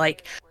 that were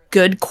like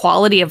good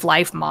quality of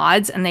life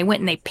mods, and they went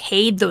and they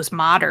paid those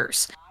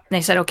modders. And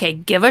they said, okay,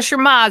 give us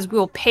your mods. We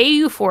will pay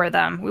you for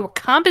them. We will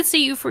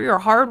compensate you for your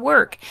hard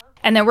work.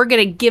 And then we're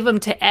going to give them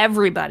to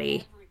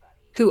everybody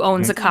who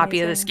owns a copy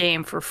of this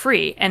game for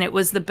free. And it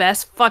was the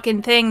best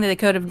fucking thing that they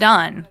could have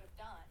done.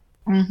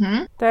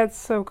 Mm-hmm. That's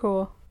so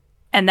cool.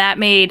 And that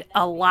made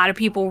a lot of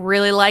people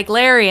really like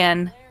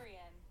Larian.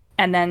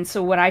 And then,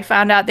 so when I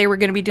found out they were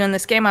going to be doing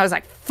this game, I was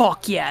like,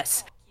 fuck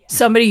yes.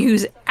 Somebody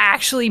who's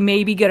actually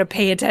maybe going to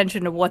pay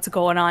attention to what's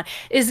going on.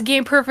 Is the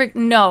game perfect?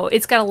 No.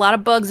 It's got a lot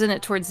of bugs in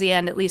it towards the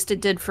end. At least it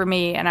did for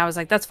me. And I was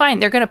like, that's fine.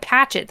 They're going to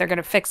patch it. They're going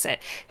to fix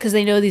it. Because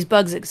they know these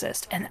bugs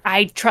exist. And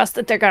I trust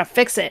that they're going to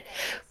fix it.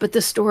 But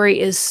the story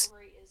is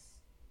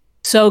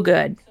so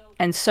good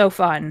and so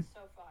fun.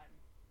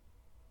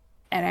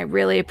 And I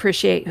really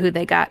appreciate who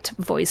they got to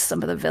voice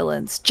some of the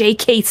villains.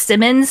 J.K.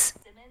 Simmons.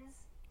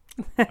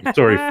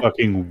 Sorry,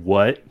 fucking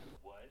what?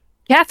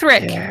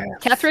 Catherick. Yes.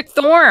 Catherick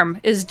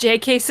Thorne is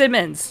J.K.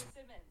 Simmons.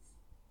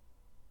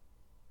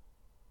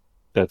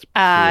 That's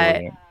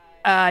brilliant.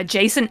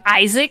 Jason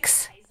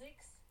Isaacs.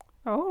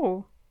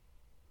 Oh.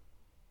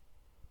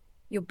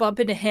 You'll bump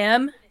into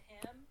him.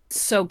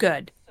 So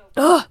good.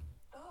 Ugh.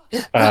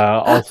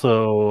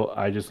 Also,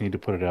 I just need to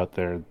put it out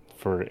there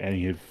for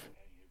any of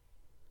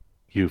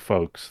you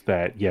folks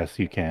that yes,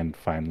 you can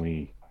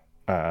finally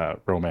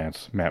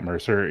romance Matt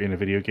Mercer in a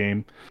video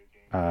game.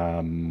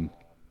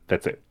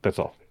 That's it. That's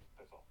all.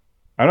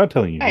 I'm not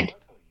telling you. Good.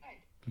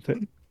 That's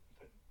it.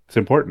 It's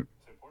important.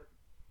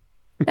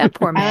 That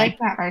poor I man. like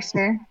Matt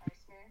Mercer.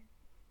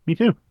 Me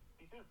too.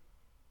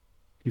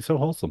 He's so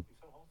wholesome.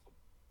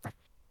 Oh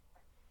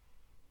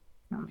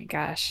my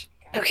gosh.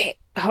 Okay,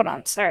 hold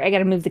on. Sorry, I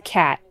gotta move the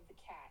cat.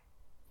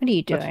 What are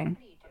you doing?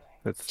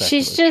 That's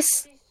She's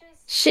sacrilege.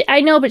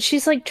 I know, but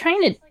she's like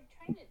trying to...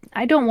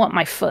 I don't want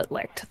my foot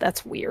licked.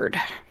 That's weird.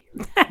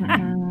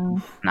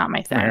 Mm. Not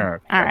my thing. Yeah,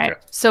 All right.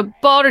 gotcha. So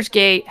Baldur's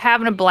Gate,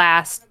 having a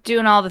blast,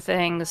 doing all the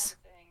things.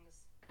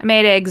 I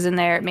made eggs in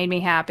there. It made me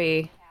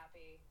happy.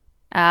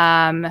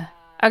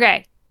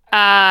 Okay.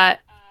 It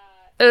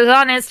was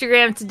on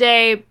Instagram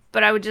today,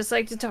 but I would just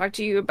like to talk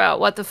to you about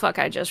what the fuck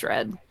I just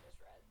read.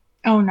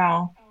 Oh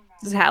no.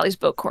 This is Hallie's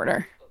Book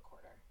Corner.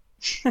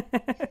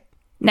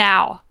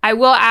 Now, I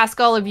will ask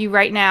all of you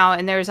right now,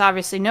 and there's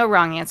obviously no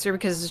wrong answer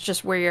because it's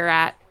just where you're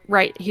at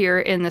right here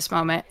in this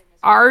moment.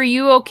 Are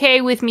you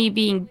okay with me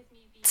being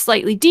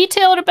slightly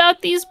detailed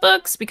about these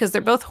books? Because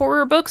they're both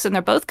horror books and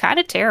they're both kind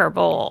of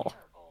terrible.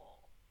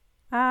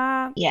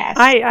 Yes.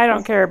 I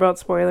don't care about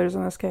spoilers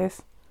in this case.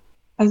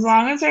 As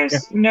long as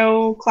there's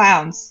no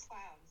clowns.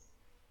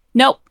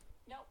 Nope.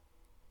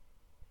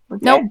 We're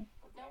Nope. good.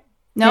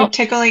 No Nope.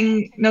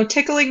 tickling,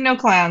 no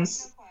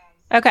clowns.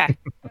 Okay.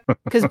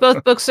 Because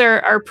both books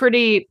are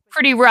pretty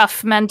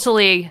rough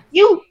mentally.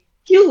 You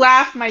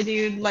laugh, my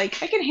dude.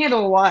 Like, I can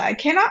handle a lot. I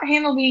cannot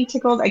handle being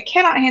tickled. I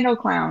cannot handle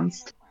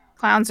clowns.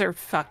 Clowns are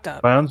fucked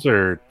up. Clowns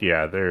are,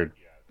 yeah, they're.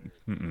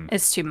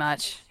 It's too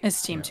much.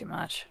 It's too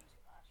much.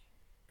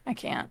 I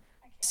can't.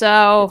 It's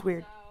So,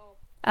 weird.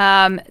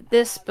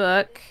 this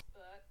book,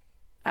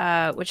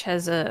 which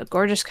has a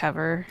gorgeous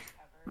cover.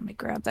 Let me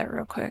grab that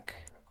real quick.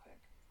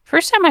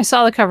 First time I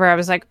saw the cover, I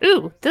was like,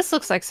 ooh, this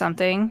looks like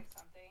something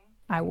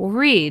I will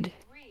read.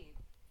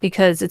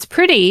 Because it's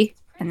pretty,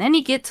 and then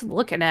you get to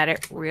looking at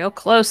it real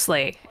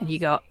closely, and you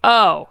go,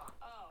 oh,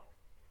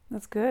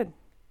 That's good.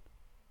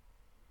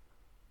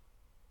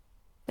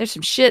 there's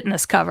some shit in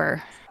this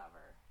cover.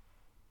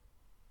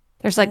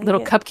 There's like Like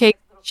little it. cupcake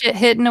shit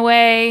hidden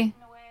away.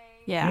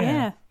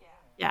 Yeah.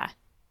 Yeah.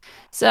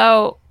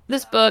 So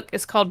this book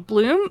is called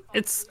Bloom.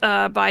 It's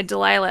by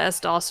Delilah S.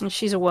 Dawson.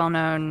 She's a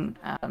well-known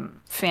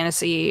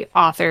fantasy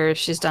author.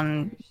 She's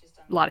done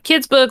a lot of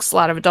kids' books, a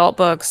lot of adult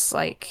books.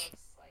 Like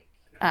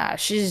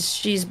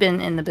she's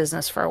been in the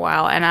business for a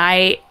while, and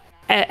I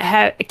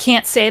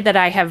can't say that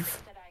I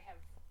have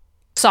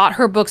sought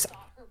her books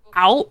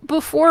out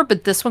before,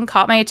 but this one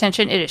caught my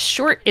attention. It is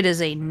short. It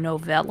is a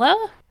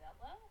novella,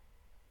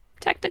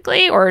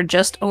 technically, or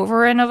just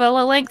over a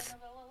novella length,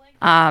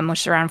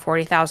 which is around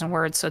 40,000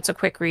 words. So it's a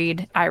quick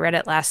read. I read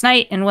it last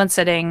night in one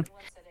sitting.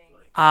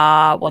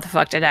 What the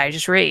fuck did I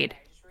just read?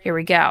 Here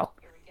we go.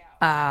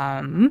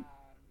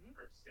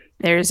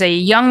 There's a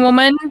young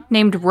woman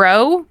named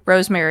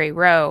Rosemary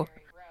Rowe,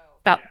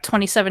 about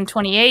 27,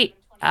 28.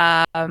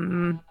 I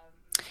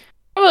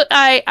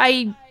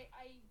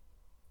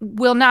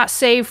will not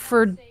say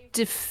for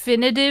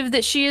definitive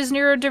that she is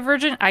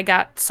neurodivergent. I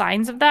got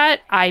signs of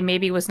that. I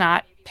maybe was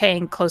not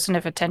paying close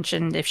enough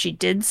attention if she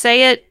did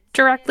say it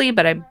directly,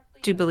 but I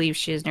do believe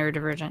she is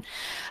neurodivergent.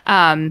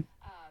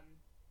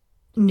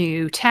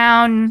 New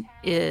town,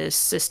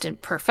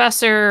 assistant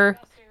professor,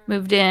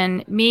 moved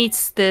in,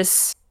 meets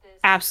this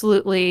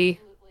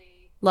absolutely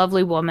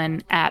lovely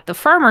woman at the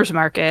farmer's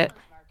market,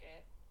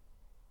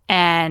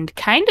 and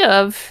kind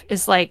of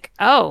is like,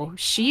 oh,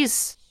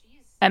 she's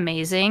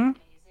amazing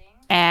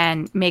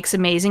and makes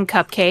amazing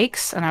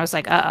cupcakes. And I was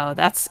like, uh-oh,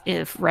 that's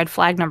red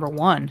flag number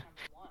one.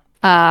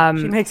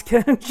 She makes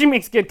good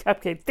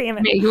cupcakes. Damn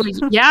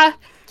it.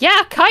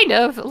 Yeah, kind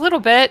of a little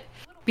bit,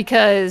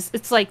 because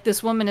it's like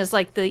this woman is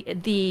like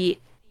the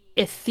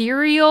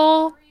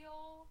ethereal,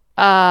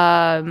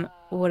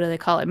 what do they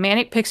call it?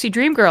 Manic pixie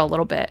dream girl a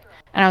little bit.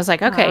 And I was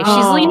like, okay,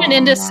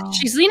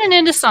 she's leaning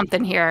into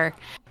something here.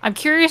 I'm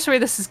curious where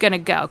this is gonna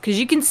go, because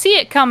you can see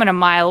it coming a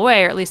mile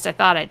away, or at least I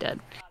thought I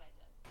did.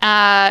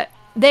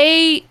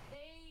 They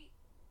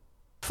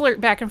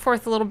flirt back and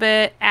forth a little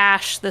bit.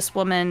 Ash, this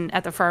woman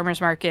at the farmer's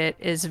market,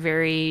 is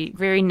very,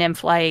 very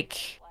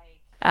nymph-like.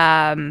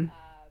 Yeah,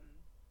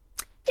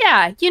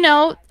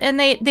 and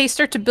they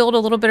start to build a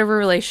little bit of a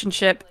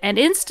relationship, and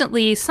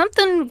instantly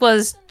something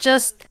was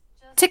just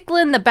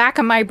tickling the back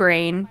of my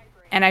brain.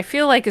 And I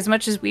feel like, as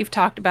much as we've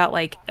talked about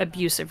like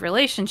abusive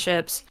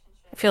relationships,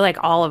 I feel like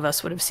all of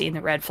us would have seen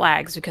the red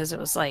flags, because it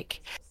was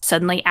like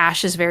suddenly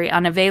Ash is very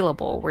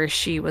unavailable where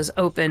she was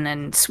open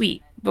and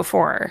sweet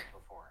before,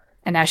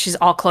 and now she's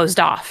all closed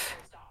off,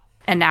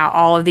 and now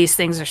all of these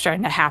things are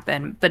starting to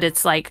happen. But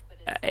it's like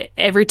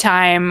every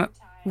time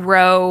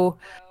Ro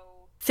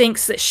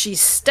thinks that she's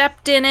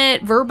stepped in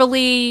it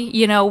verbally,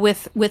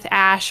 with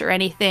Ash or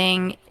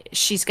anything,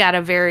 she's got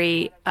a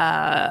very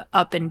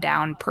up and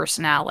down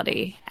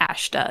personality.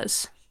 Ash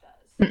does.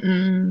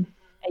 Mm-mm.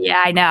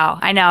 Yeah, I know.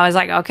 I was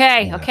like,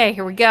 okay,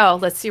 here we go.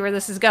 Let's see where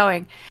this is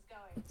going.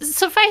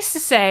 Suffice to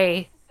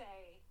say,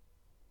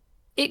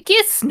 it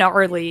gets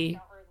gnarly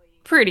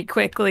pretty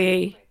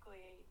quickly.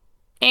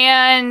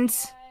 And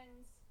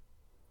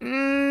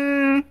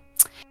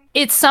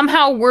it's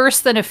somehow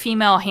worse than a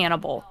female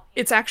Hannibal.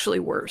 It's actually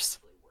worse.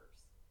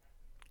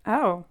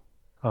 Oh.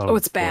 Oh,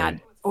 it's bad.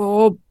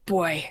 Oh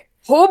boy,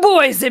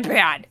 is it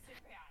bad.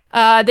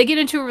 They get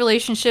into a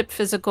relationship,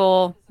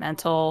 physical,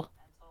 mental.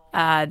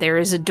 There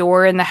is a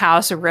door in the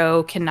house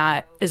Ro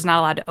is not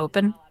allowed to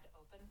open.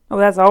 Oh,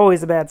 that's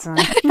always a bad sign.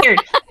 Weird.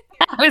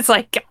 I was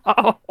like,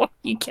 oh,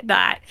 you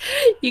cannot.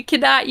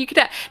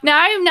 Now,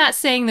 I am not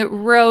saying that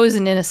Ro is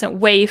an innocent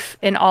waif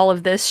in all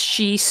of this.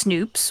 She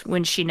snoops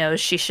when she knows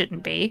she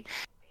shouldn't be.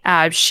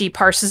 She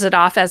parses it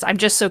off as, I'm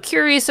just so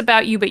curious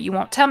about you, but you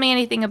won't tell me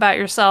anything about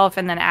yourself.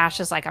 And then Ash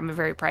is like, I'm a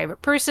very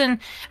private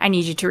person. I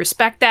need you to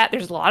respect that.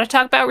 There's a lot of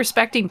talk about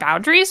respecting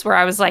boundaries, where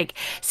I was like,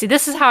 see,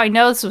 this is how I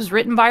know this was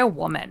written by a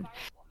woman.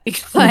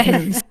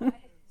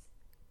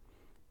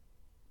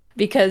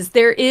 Because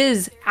there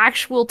is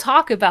actual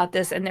talk about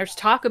this, and there's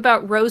talk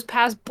about Ro's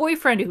past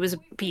boyfriend, who was a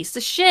piece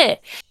of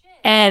shit,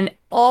 and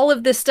all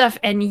of this stuff.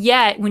 And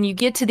yet, when you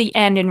get to the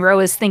end and Ro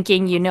is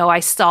thinking,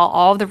 I saw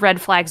all the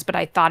red flags, but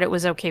I thought it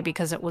was okay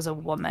because it was a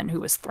woman who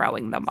was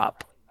throwing them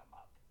up.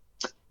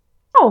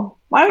 Oh,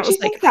 why would you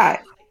think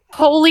that?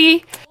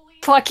 Holy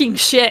fucking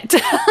shit.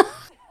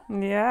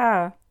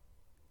 Yeah.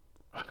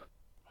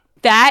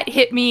 that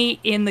hit me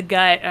in the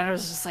gut, and I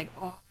was just like,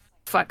 oh,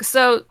 fuck.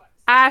 So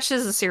Ash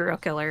is a serial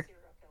killer.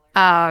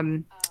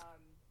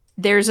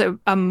 There's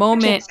a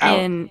moment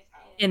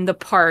in the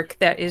park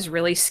that is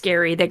really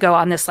scary. They go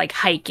on this like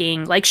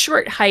hiking, like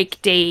short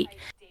hike date.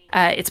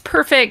 It's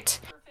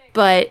perfect,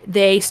 but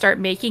they start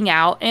making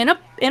out in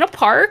a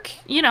park,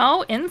 you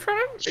know, in front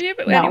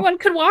of anyone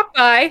could walk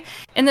by.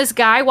 And this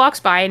guy walks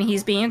by and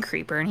he's being a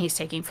creeper and he's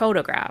taking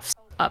photographs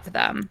of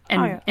them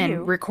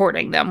and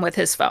recording them with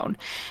his phone.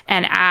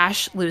 And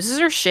Ash loses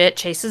her shit,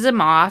 chases him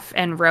off,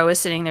 and Ro is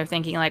sitting there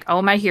thinking like,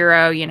 oh, my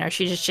hero, you know,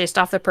 she just chased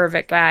off the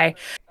perfect guy.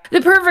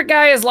 The perfect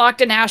guy is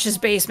locked in Ash's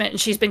basement and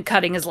she's been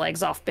cutting his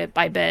legs off bit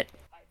by bit.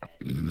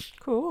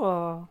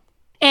 Cool.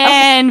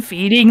 And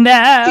feeding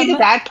them. See the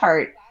bad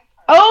part.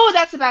 Oh,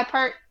 that's the bad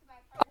part.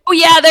 Oh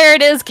yeah, there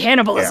it is.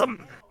 Cannibalism.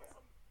 Yeah.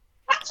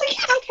 I was like,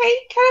 yeah, okay,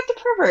 cut out the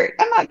pervert.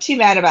 I'm not too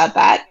mad about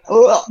that.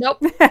 Ugh.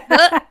 Nope.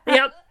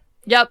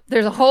 Yep.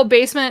 There's a whole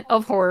basement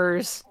of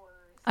horrors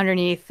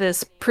underneath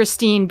this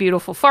pristine,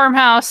 beautiful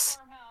farmhouse.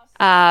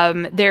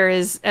 There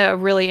is a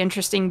really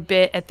interesting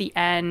bit at the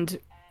end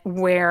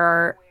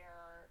where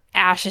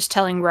Ash is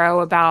telling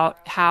Ro about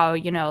how,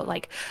 you know,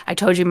 like, I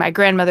told you my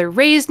grandmother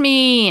raised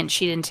me and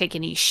she didn't take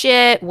any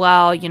shit.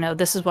 Well, you know,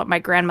 this is what my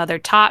grandmother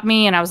taught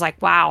me. And I was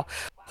like, wow.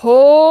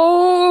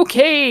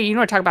 Okay. You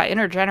know, talk about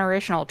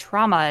intergenerational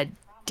trauma.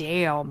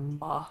 Damn.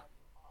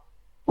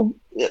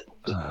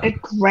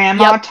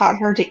 Grandma taught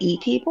her to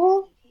eat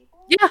people?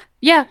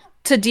 Yeah.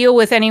 To deal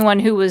with anyone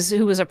who was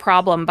a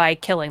problem by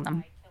killing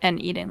them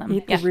and eating them.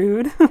 Eat the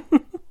rude.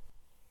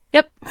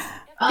 Yep.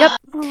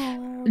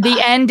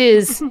 The end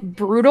is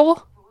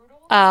brutal.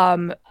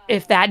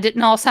 If that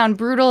didn't all sound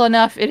brutal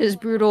enough, it is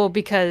brutal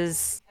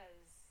because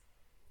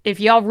if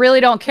y'all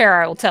really don't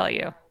care, I will tell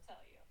you.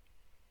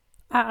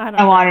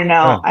 I want to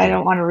know. I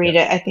don't want to read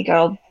it. I think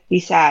I'll be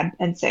sad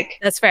and sick.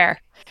 That's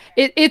fair.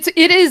 It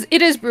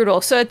is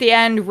brutal. So at the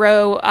end,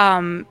 Ro,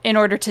 in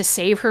order to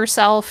save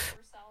herself,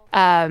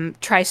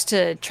 tries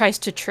to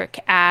trick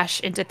Ash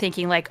into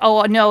thinking like,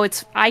 oh no,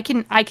 I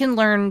can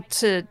learn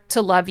to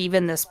love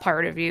even this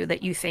part of you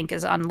that you think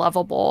is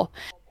unlovable.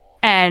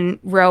 And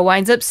Ro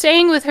winds up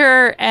staying with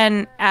her,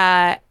 and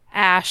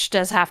Ash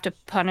does have to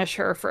punish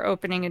her for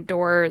opening a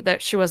door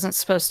that she wasn't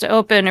supposed to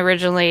open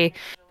originally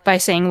by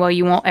saying, well,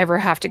 you won't ever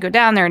have to go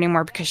down there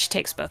anymore because she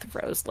takes both of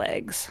Ro's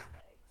legs.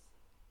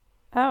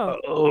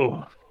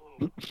 Oh.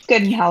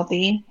 Good and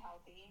healthy.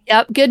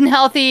 Yep, good and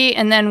healthy.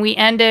 And then we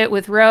end it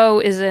with Ro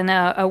is in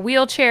a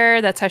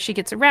wheelchair. That's how she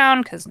gets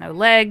around because no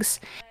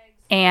legs.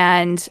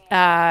 And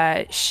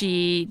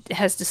she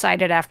has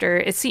decided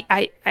after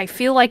I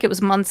feel like it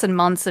was months and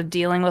months of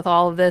dealing with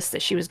all of this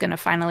that she was going to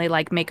finally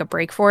like make a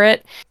break for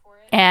it.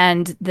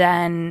 And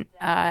then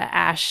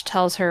Ash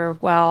tells her,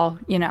 well,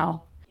 you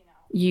know,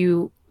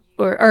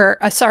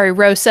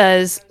 Ro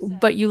says,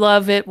 but you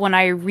love it when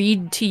I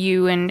read to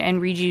you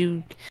and read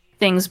you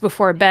things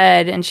before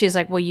bed. And she's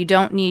like, well, you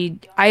don't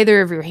need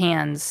either of your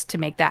hands to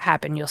make that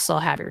happen. You'll still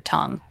have your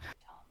tongue.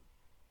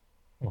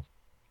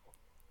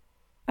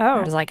 I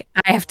was like,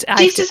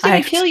 Jesus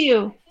gonna kill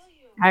you.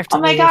 I have to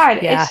oh my leave.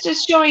 God. Yeah. It's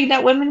just showing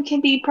that women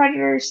can be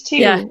predators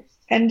too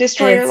and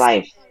destroy your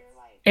life.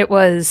 It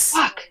was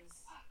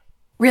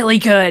really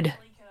good.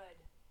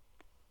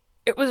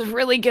 It was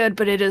really good,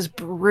 but it is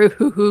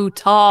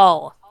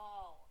brutal.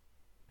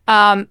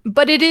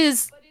 But it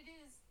is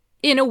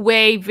in a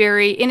way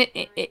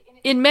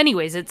in many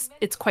ways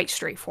it's quite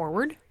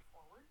straightforward.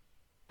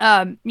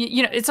 You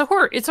know, it's a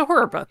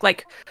horror book.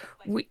 Like,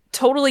 we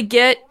totally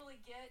get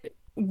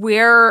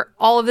where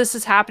all of this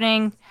is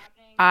happening.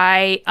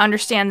 I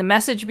understand the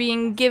message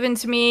being given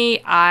to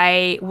me.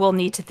 I will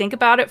need to think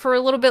about it for a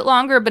little bit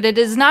longer, but it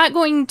is not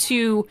going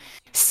to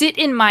sit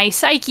in my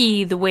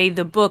psyche the way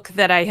the book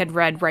that I had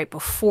read right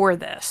before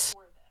this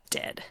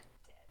did.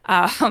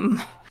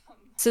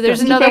 So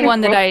there's another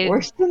one that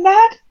worse than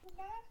that?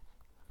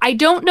 I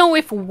don't know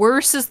if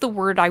worse is the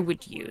word I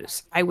would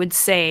use. I would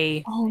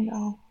say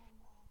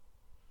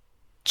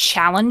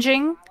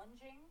challenging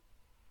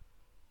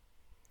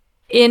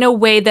in a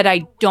way that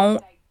I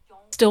don't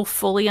still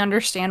fully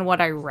understand what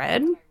I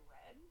read.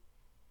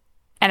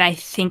 And I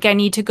think I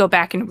need to go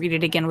back and read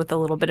it again with a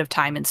little bit of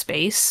time and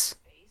space.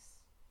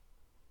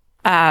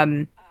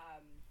 The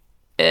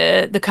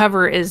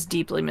cover is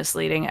deeply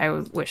misleading. I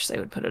wish they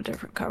would put a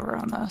different cover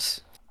on this.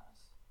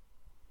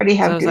 Already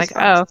have so I was like,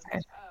 oh, okay.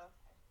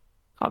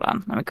 Hold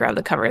on, let me grab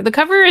the cover. The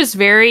cover is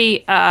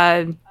very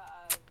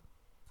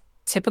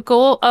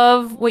typical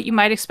of what you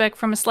might expect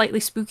from a slightly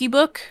spooky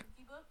book.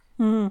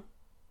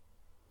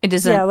 It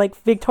is like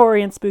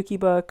Victorian spooky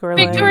book or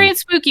Victorian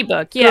spooky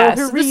book. Yeah,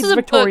 who reads this is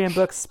Victorian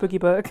books, spooky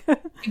book.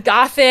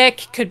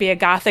 Gothic, could be a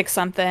Gothic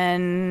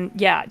something.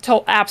 Yeah,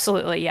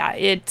 absolutely. Yeah,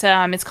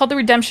 it's called The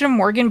Redemption of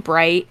Morgan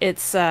Bright.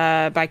 It's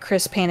by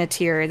Chris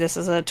Panettiere. This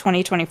is a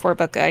 2024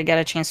 book I got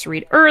a chance to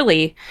read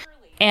early,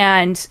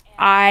 and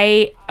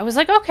I was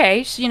like,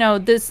 okay, you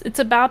know, it's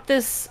about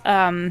this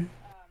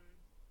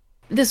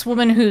this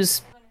woman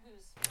who's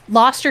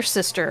lost her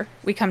sister.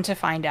 We come to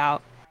find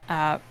out.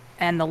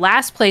 And the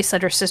last place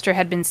that her sister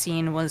had been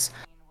seen was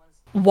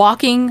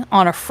walking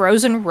on a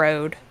frozen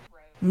road,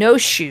 no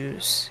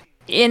shoes,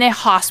 in a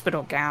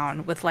hospital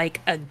gown with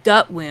like a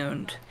gut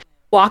wound,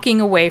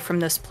 walking away from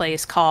this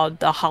place called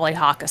the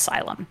Hollyhock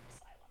Asylum.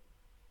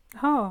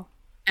 Oh.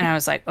 And I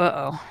was like,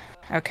 uh-oh,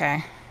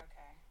 okay,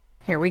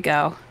 here we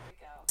go.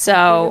 Good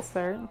So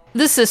start.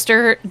 the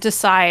sister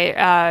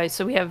decide.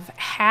 So we have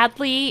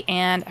Hadley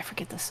and I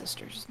forget the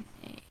sister's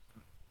name.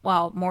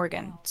 Well,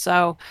 Morgan.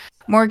 So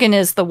Morgan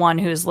is the one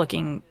who's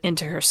looking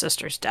into her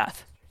sister's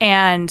death,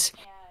 and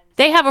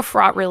they have a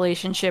fraught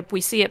relationship.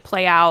 We see it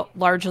play out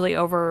largely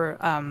over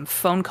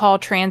phone call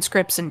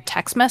transcripts and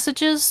text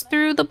messages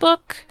through the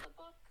book.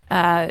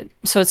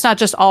 So it's not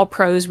just all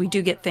prose. We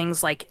do get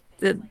things like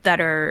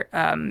that are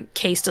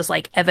cased as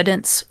like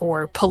evidence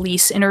or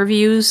police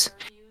interviews.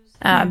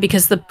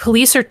 Because the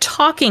police are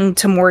talking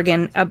to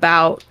Morgan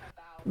about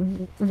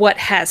what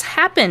has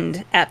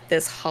happened at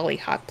this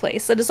Hollyhock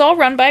place that is all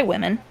run by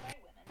women.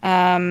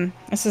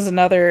 This is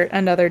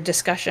another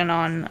discussion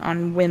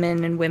on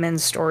women and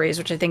women's stories,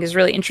 which I think is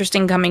really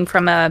interesting coming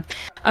from a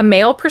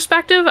male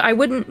perspective. I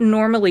wouldn't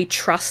normally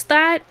trust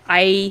that.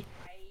 I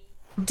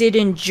did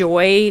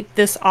enjoy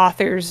this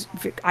author's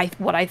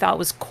what I thought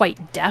was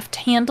quite deft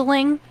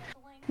handling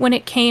when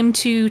it came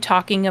to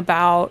talking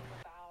about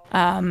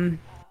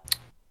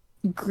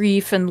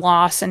grief and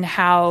loss and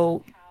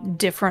how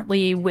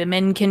differently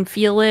women can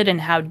feel it and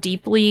how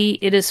deeply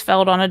it is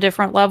felt on a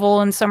different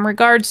level in some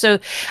regards. So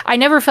I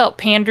never felt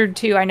pandered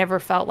to. I never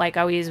felt like,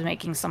 oh, he's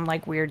making some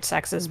like weird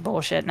sexist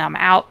bullshit and I'm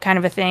out kind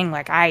of a thing.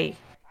 Like I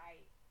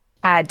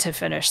had to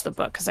finish the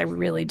book because I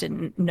really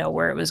didn't know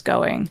where it was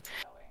going.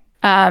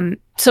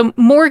 So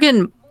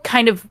Morgan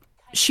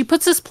she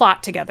puts this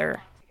plot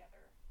together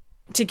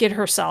to get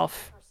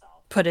herself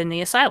put in the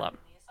asylum.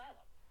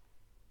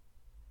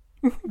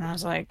 And I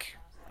was like,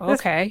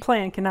 okay. This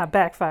plan cannot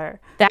backfire.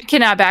 That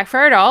cannot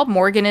backfire at all.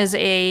 Morgan is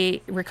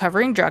a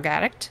recovering drug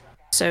addict.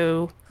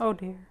 So Oh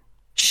dear.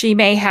 she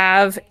may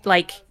have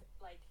like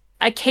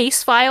a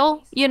case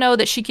file,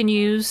 that she can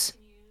use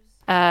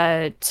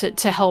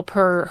to help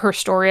her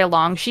story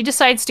along. She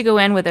decides to go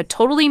in with a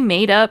totally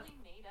made up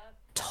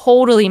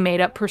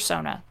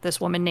persona.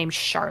 This woman named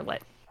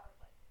Charlotte.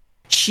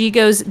 She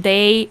goes,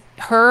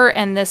 her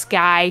and this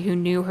guy who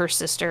knew her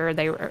sister,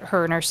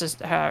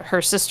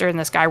 her sister and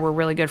this guy were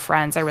really good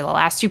friends. They were the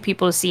last two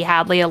people to see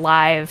Hadley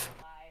alive.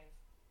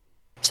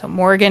 So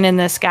Morgan and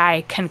this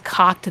guy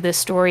concoct this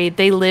story.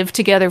 They lived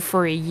together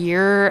for a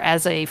year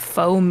as a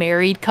faux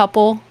married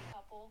couple.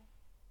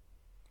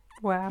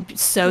 Wow.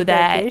 So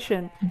that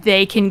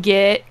they can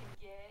get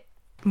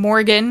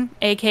Morgan,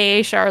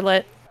 aka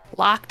Charlotte,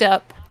 locked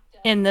up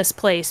in this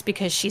place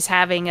because she's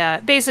having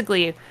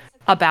basically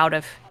a bout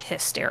of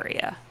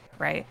hysteria,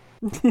 right?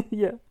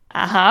 Yeah.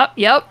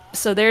 Yep.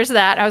 So there's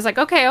that. I was like,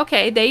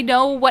 okay. They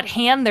know what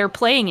hand they're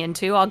playing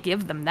into. I'll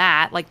give them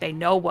that. Like they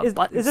know what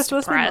buttons is this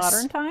supposed to press. to be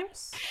modern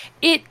times?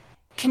 It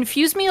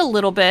confused me a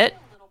little bit.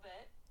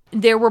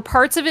 There were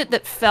parts of it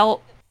that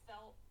felt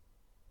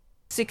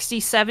 60s,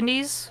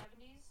 70s.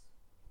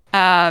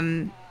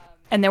 And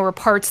there were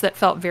parts that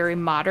felt very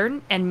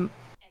modern. And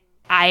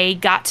by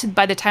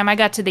the time I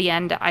got to the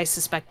end, I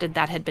suspected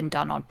that had been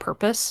done on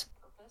purpose.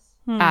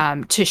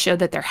 To show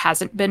that there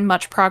hasn't been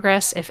much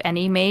progress, if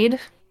any, made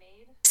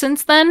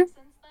since then.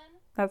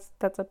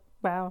 That's a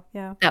wow,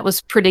 yeah. That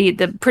was pretty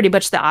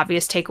much the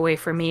obvious takeaway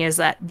for me is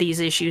that these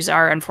issues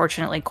are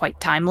unfortunately quite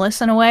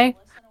timeless in a way.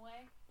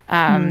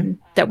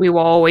 That we will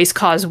always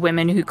call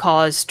women who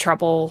cause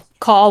trouble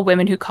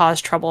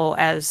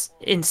as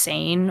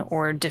insane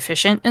or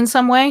deficient in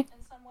some way.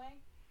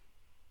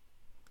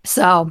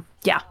 So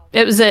yeah,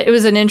 it was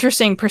an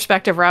interesting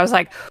perspective where I was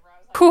like,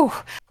 whew,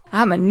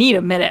 I'm gonna need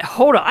a minute.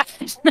 Hold on.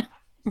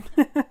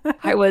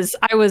 I was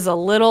a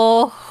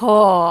little.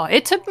 Oh,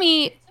 it took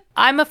me.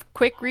 I'm a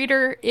quick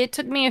reader. It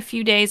took me a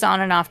few days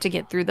on and off to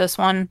get through this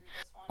one,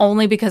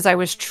 only because I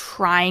was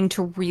trying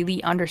to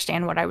really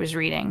understand what I was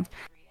reading.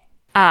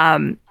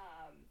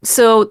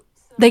 So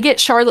they get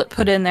Charlotte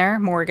put in there.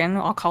 Morgan.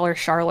 I'll call her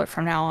Charlotte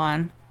from now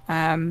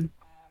on.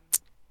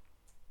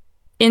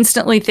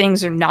 Instantly,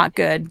 things are not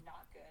good.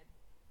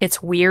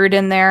 It's weird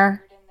in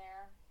there.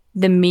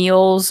 The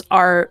meals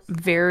are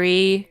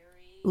very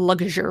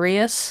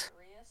luxurious,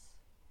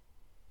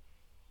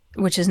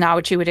 which is not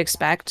what you would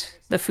expect.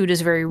 The food is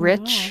very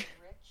rich.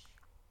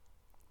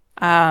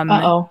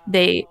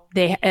 Courtney's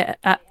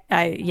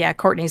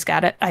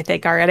got it, I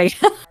think, already.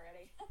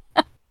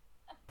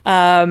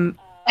 So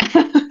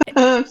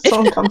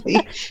comfy.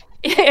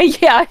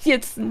 Yeah,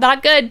 it's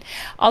not good.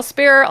 I'll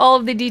spare all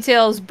of the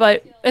details,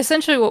 but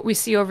essentially what we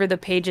see over the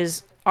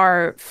pages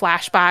are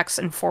flashbacks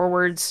and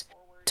forwards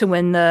to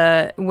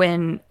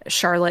when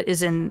Charlotte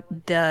is in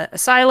the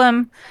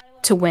asylum,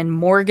 to when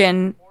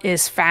Morgan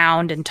is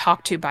found and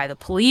talked to by the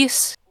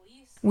police.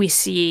 We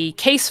see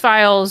case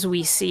files,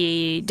 we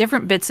see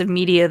different bits of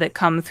media that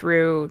come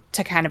through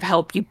to kind of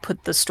help you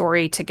put the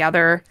story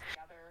together.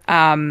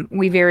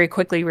 We very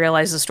quickly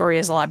realize the story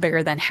is a lot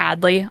bigger than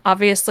Hadley,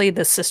 obviously,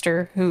 the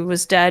sister who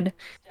was dead.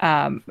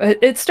 For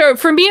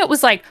me, it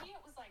was like,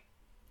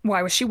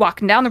 Why was she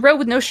walking down the road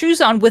with no shoes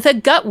on with a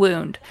gut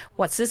wound?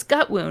 What's this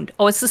gut wound?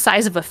 Oh, it's the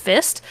size of a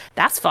fist?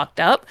 That's fucked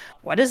up.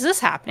 What is this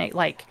happening?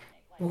 Like,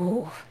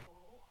 ooh.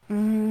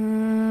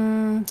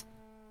 Morgan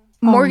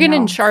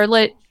and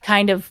Charlotte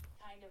kind of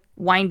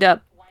wind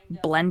up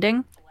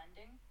blending.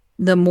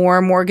 The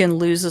more Morgan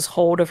loses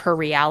hold of her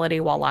reality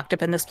while locked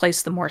up in this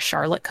place, the more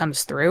Charlotte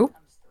comes through.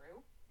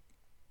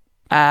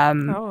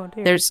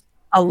 There's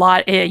a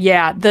lot.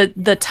 Yeah,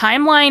 the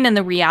timeline and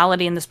the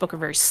reality in this book are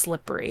very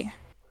slippery.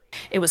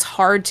 It was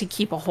hard to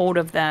keep a hold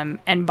of them.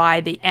 And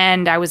by the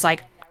end, I was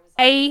like,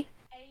 I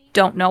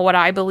don't know what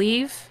I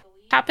believe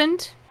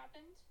happened.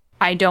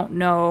 I don't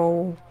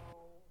know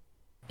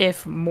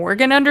if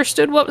Morgan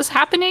understood what was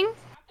happening.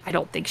 I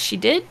don't think she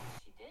did.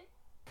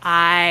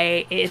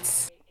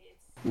 It's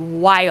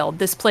wild.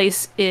 This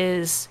place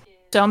is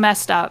so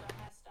messed up.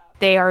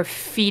 They are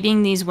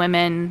feeding these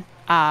women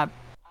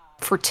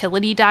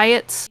fertility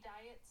diets.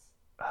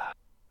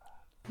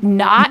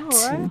 Not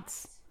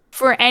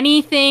for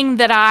anything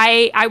that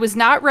I was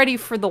not ready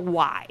for the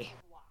why.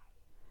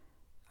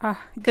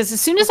 Because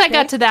as soon as I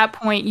got to that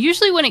point,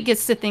 usually when it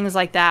gets to things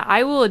like that,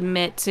 I will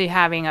admit to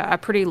having a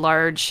pretty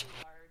large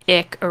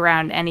ick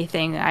around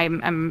anything.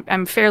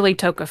 I'm fairly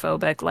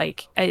tokophobic.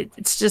 Like,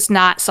 it's just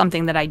not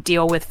something that I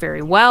deal with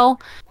very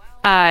well.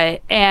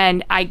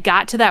 And I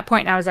got to that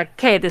point and I was like,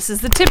 okay, this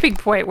is the tipping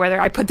point whether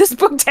I put this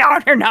book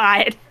down or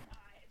not.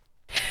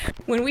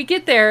 When we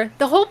get there,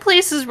 the whole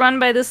place is run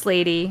by this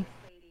lady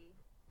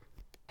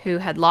who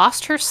had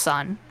lost her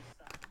son,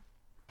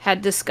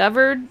 had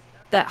discovered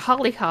that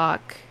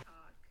Hollyhock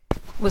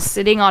was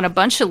sitting on a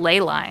bunch of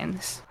ley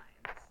lines.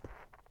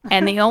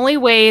 And the only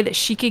way that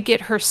she could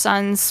get her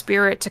son's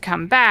spirit to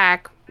come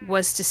back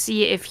was to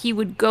see if he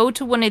would go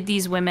to one of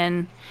these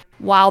women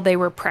while they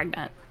were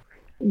pregnant.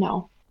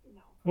 No.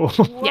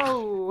 Yeah.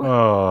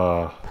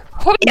 Oh.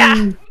 Oh,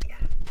 yeah.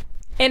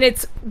 And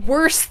it's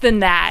worse than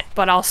that,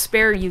 but I'll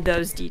spare you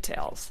those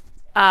details.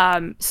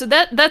 So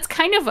that's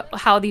kind of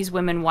how these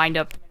women wind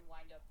up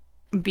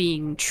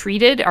being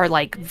treated, are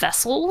like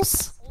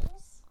vessels.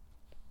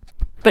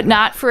 But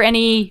not for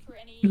any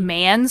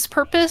man's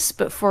purpose,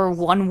 but for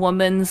one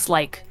woman's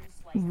like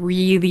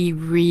really,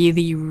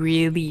 really,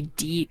 really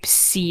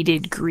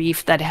deep-seated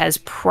grief that has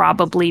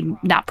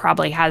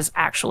has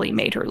actually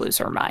made her lose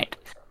her mind.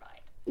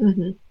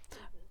 Mm-hmm.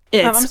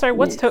 I'm sorry,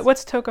 what's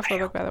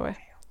tokophobic, by the way?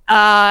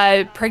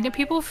 Pregnant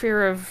people,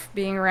 fear of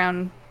being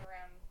around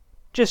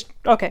just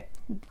okay.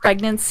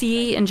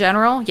 Pregnancy in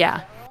general,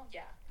 yeah.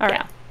 All right.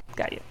 Yeah.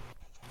 Got you.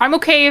 I'm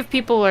okay if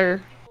people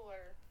are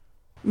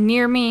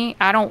near me.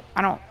 I don't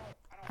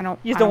You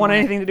just don't want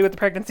anything to do with the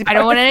pregnancy part. I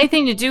don't want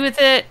anything to do with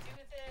it.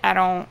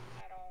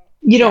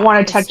 You don't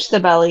want to touch the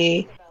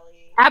belly.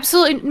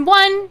 Absolutely.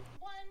 1,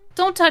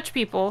 don't touch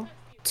people.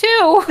 2,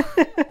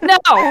 no.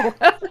 I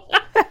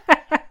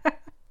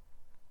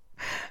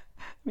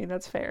mean,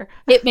 that's fair.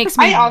 It makes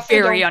me I also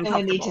very don't feel the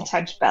uncomfortable. need to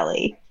touch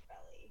belly.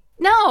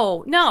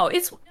 No,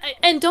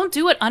 and don't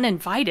do it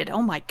uninvited.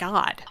 Oh my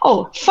god.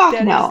 Oh, fuck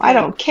That no. is I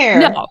don't care.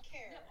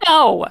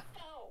 No.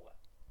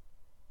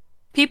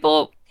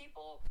 People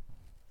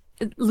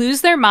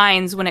lose their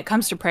minds when it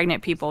comes to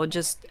pregnant people. It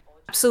just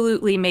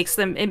absolutely makes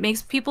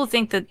people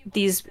think that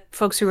these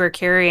folks who are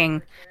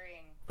carrying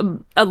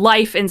a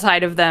life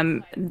inside of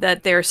them,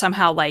 that they're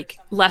somehow like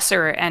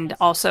lesser and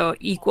also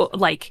equal,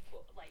 like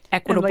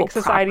equitable, and, like,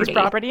 society's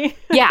property.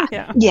 Yeah.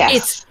 Yes.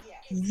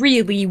 It's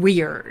really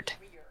weird.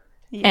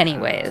 Yeah.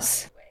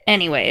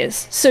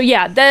 Anyways. So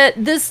yeah,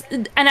 this,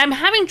 and I'm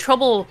having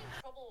trouble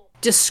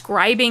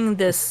describing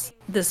this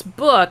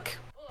book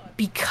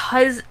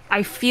because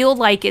I feel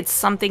like it's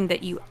something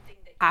that you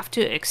have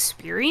to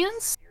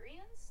experience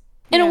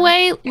in a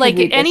way. Like,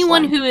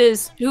 anyone who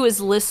is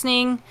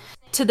listening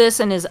to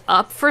this and is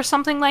up for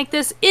something like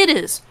this, it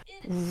is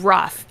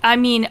rough. I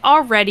mean,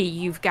 already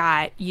you've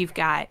got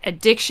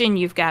addiction,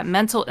 you've got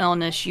mental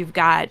illness, you've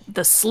got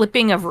the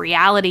slipping of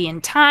reality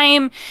and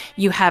time,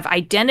 you have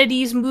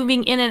identities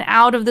moving in and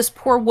out of this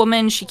poor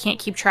woman. She can't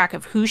keep track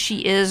of who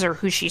she is or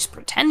who she's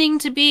pretending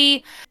to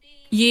be.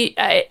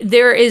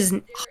 There is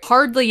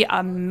hardly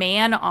a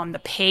man on the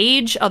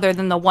page other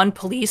than the one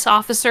police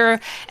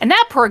officer. And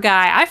that poor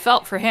guy, I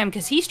felt for him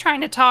because he's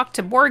trying to talk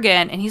to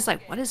Morgan and he's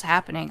like, what is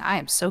happening? I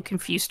am so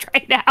confused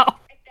right now.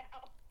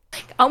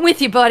 I'm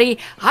with you, buddy.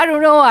 I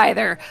don't know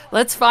either.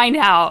 Let's find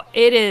out.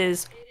 It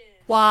is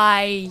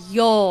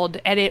wild.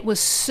 And it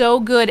was so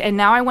good. And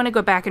now I want to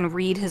go back and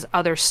read his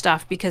other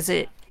stuff because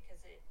it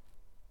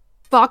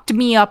fucked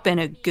me up in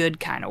a good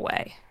kind of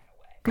way.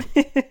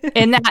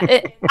 And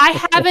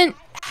I haven't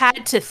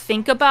had to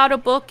think about a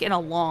book in a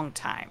long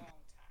time.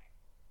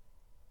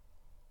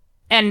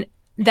 And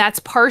that's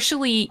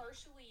partially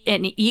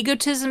an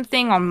egotism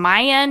thing on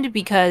my end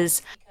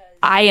because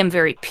I am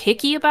very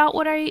picky about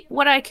what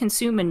I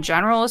consume in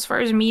general as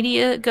far as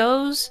media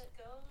goes.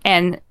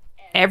 And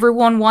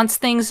everyone wants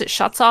things that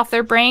shuts off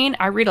their brain.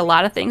 I read a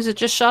lot of things that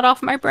just shut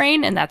off my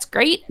brain, and that's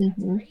great.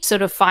 Mm-hmm. So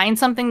to find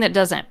something that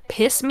doesn't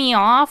piss me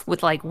off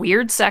with like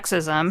weird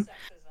sexism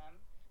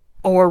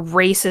or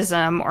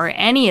racism or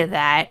any of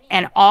that,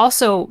 and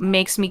also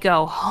makes me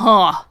go,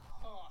 huh,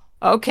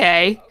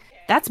 okay,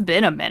 that's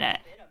been a minute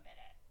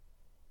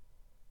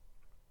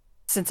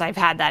since I've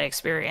had that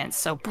experience.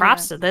 So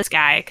props to this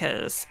guy,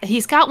 because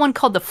he's got one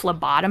called The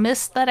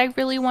Phlebotomist that I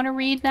really want to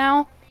read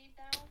now.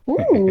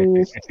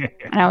 Ooh.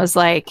 And I was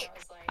like,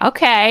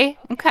 okay,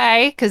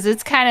 because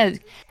it's kind of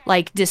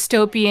like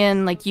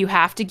dystopian, like you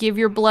have to give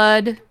your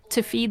blood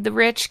to feed the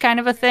rich kind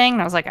of a thing.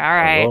 And I was like, all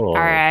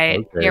right,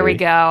 here we Okay.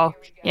 go.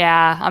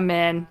 Yeah, I'm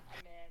in.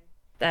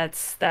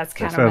 That's That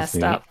kind of sounds messed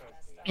neat. up.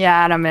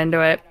 Yeah, and I'm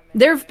into it.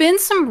 There have been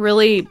some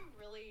really,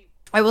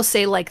 I will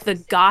say, like the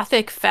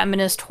gothic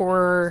feminist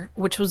horror,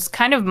 which was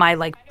kind of my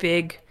like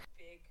big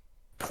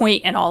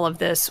point in all of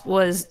this,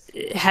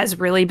 has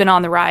really been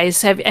on the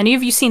rise. Have any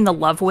of you seen The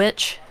Love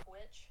Witch?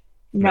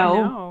 No.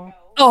 No.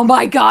 Oh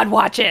my God,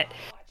 watch it.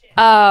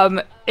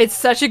 It's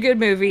such a good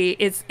movie.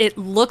 It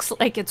looks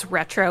like it's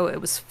retro.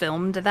 It was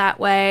filmed that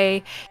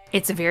way.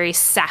 It's very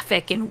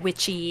sapphic and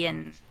witchy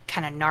and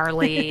kind of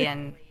gnarly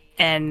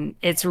and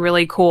it's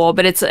really cool.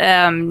 But it's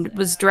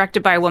was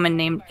directed by a woman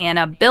named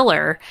Anna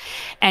Biller,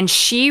 and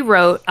she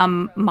wrote a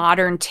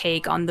modern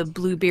take on the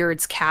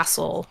Bluebeard's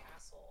Castle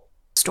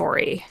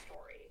story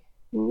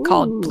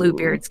called Ooh.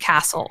 Bluebeard's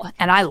Castle,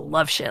 and I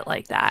love shit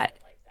like that.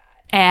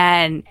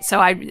 And so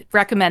I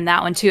recommend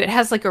that one too. It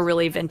has like a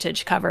really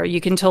vintage cover.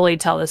 You can totally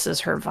tell this is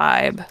her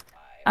vibe.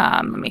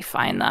 Let me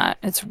find that.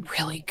 It's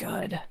really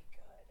good.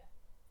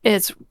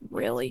 It's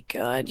really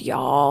good,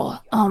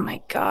 y'all. Oh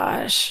my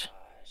gosh.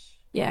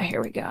 Yeah,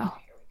 here we go.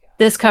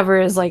 This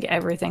cover is like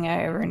everything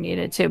I ever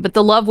needed to. But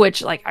The Love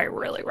Witch, like, I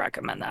really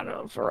recommend that. It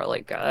was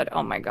really good.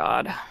 Oh my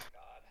God.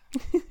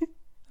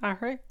 All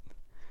right.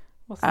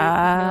 We'll see.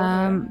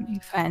 If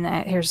You find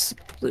that. Here's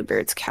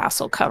Bluebeard's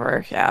Castle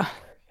cover. Yeah.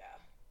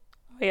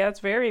 yeah, it's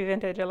very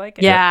vintage. I like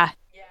it. Yeah.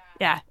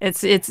 Yeah.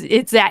 It's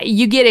that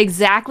you get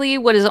exactly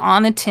what is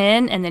on the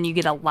tin, and then you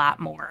get a lot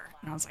more.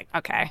 And I was like,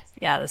 okay,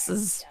 yeah, this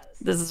is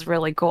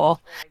really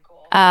cool.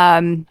 Yeah,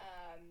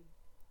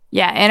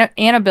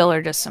 Anna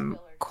Biller does some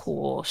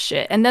cool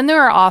shit. And then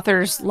there are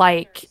authors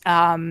like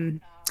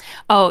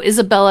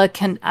Isabella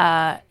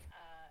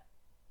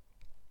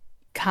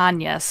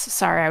Kanyas.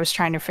 Sorry, I was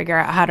trying to figure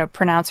out how to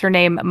pronounce her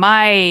name.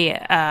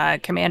 My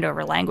command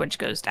over language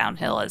goes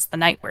downhill as the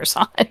night wears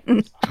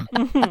on.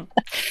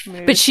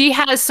 But she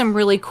has some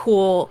really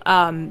cool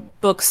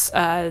books.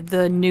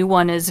 The new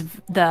one is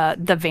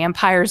the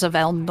Vampires of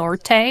El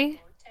Norte.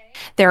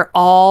 They're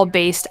all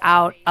based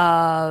out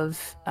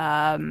of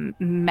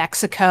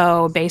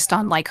Mexico, based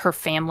on like her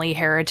family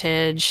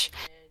heritage.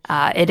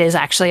 It is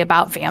actually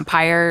about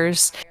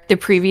vampires. The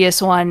previous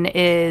one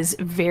is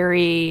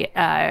very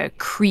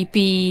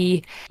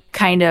creepy,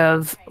 kind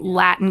of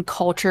Latin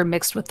culture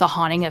mixed with the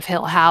Haunting of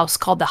Hill House,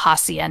 called The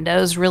Hacienda.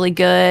 Is really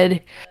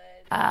good.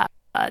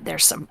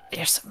 There's some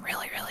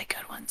really really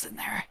good ones in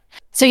there.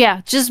 So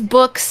yeah, just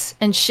books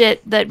and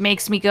shit that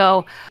makes me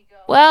go,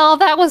 well,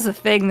 that was a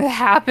thing that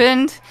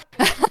happened.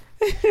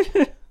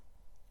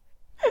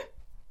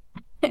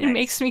 It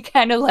makes me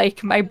kind of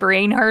like my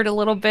brain hurt a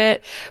little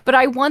bit, but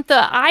I want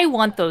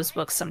those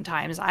books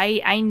sometimes.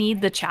 I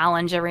need the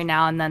challenge every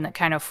now and then that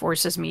kind of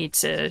forces me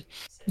to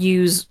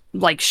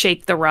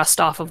shake the rust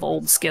off of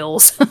old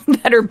skills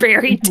that are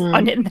buried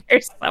down in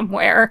there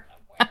somewhere.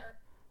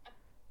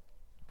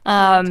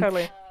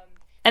 Totally.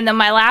 And then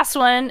my last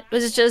one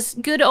was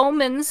just Good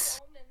Omens.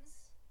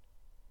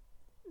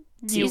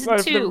 Season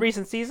 2. The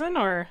recent season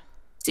or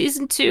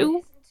season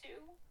 2?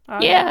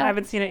 Yeah, I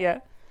haven't seen it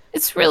yet.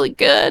 It's really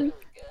good.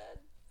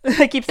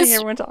 I keep seeing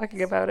everyone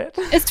talking about it.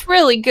 It's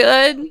really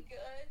good.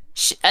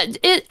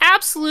 It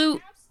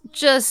absolute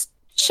just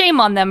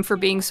shame on them for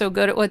being so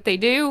good at what they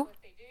do.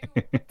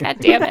 God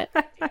damn it.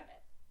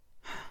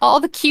 All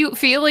the cute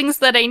feelings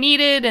that I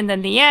needed, and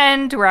then the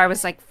end where I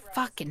was like,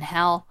 fucking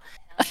hell.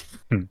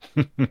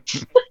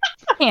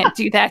 Can't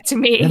do that to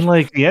me. And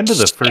like the end of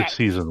the first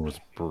season was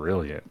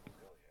brilliant.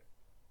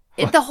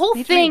 The whole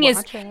thing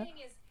is,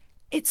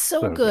 it's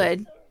so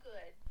good.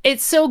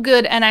 It's so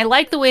good, and I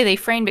like the way they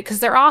framed it because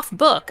they're off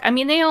book. I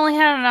mean, they only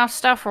had enough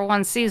stuff for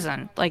one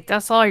season. Like,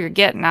 that's all you're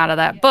getting out of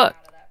that book.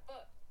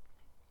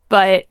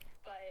 But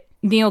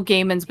Neil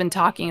Gaiman's been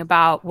talking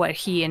about what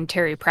he and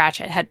Terry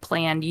Pratchett had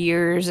planned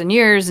years and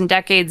years and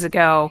decades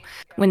ago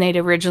when they'd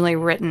originally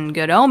written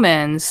Good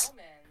Omens,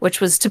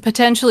 which was to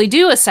potentially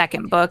do a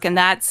second book, and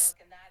that's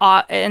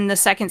and the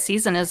second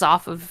season is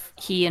off of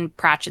he and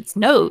Pratchett's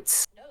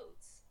notes.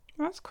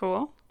 That's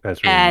cool.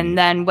 That's really and neat.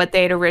 then what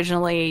they'd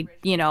originally,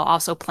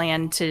 also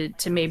planned to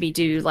maybe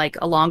do like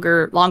a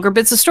longer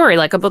bits of story,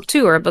 like a book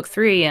 2 or a book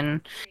 3,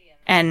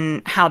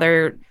 and how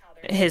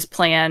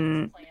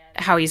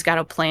he's got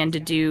a plan to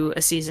do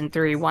a season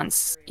 3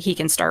 once he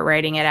can start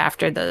writing it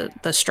after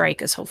the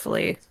strike is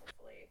hopefully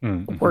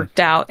worked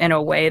out in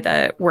a way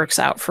that works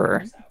out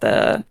for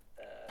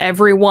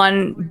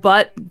everyone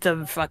but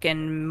the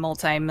fucking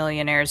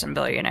multimillionaires and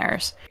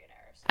billionaires.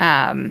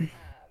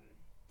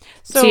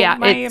 So yeah,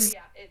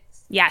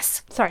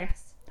 yes. Sorry.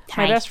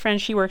 Hi. My best friend,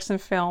 she works in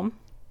film.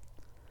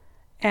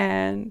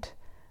 And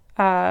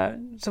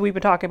So we've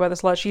been talking about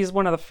this a lot. She's on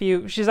one of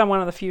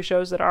the few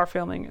shows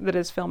that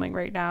is filming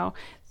right now.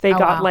 They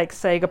got wow. like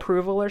SAG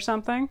approval or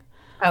something.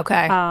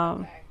 Okay.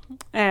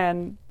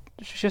 And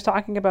she was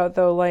talking about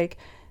though, like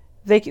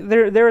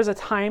there is a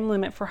time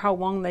limit for how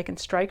long they can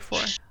strike for.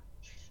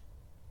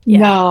 Yeah.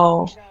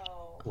 No.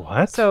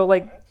 What? So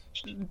like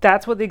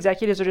that's what the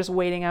executives are just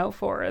waiting out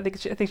for. I think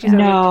she said like 2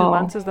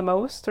 months is the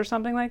most or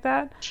something like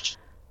that.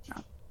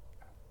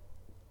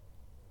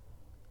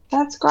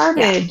 That's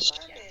garbage.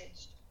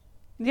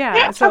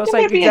 Yeah, so it's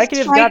like there be a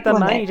executives strike got the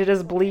limit? money to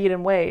just bleed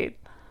and wait.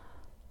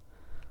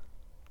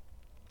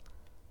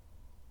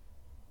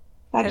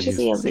 That should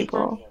be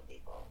illegal.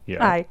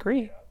 Yeah. I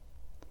agree.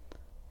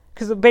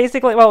 Because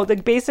basically,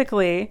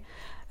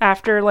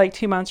 after like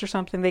 2 months or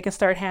something, they can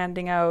start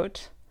handing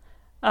out,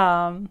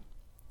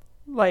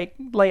 like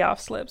layoff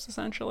slips,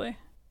 essentially.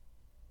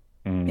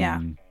 Yeah.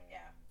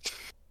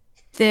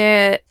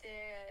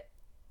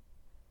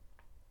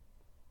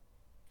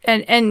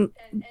 And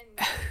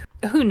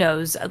who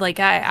knows? Like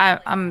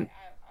I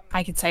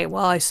could say,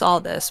 well, I saw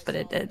this,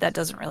 but that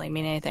doesn't really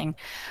mean anything.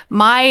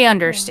 My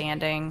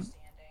understanding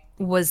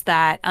was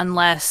that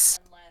unless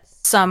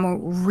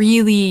some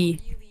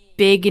really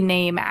big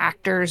name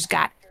actors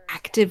got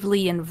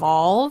actively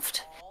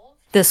involved,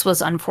 this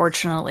was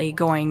unfortunately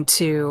going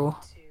to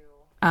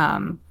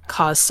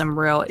cause some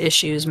real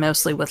issues,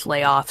 mostly with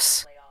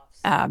layoffs,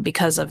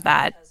 because of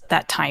that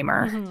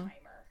timer.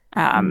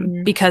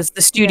 Because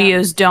the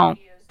studios don't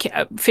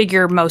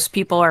figure most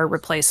people are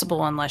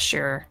replaceable unless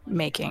you're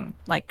making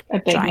like A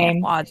big giant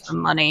name. wads of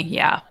money.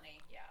 Yeah.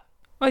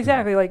 Well,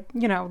 exactly. Like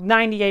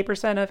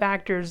 98% of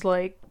actors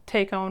like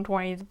take home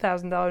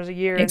 $20,000 a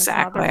year, and it's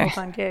not their Exactly.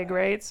 full-time gig,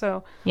 right?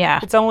 So Yeah.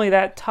 it's only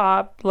that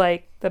top,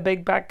 like the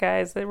big buck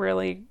guys, that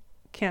really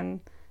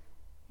can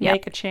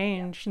make a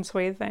change and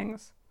sway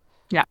things.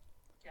 Yeah.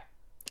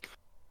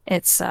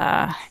 It's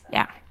yeah.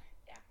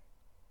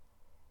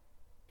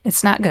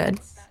 It's not good.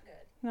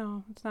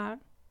 No, it's not.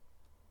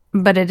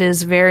 But it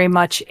is very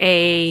much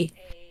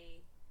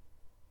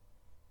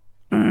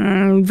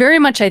very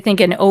much, I think,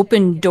 an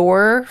open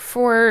door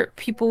for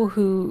people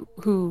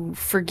who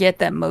forget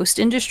that most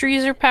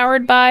industries are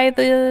powered by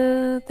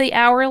the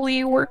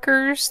hourly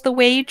workers, the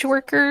wage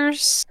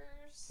workers.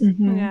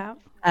 Yeah.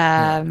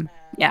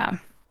 Yeah.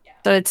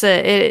 So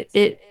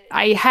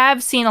I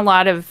have seen a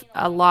lot of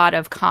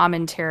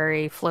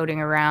commentary floating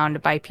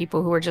around by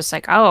people who are just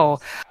like, oh,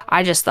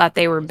 I just thought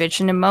they were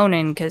bitching and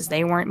moaning because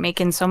they weren't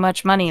making so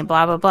much money and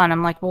blah blah blah. And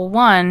I'm like, well,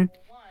 one,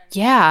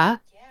 yeah,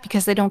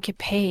 because they don't get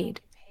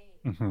paid.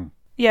 Mm-hmm.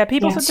 Yeah,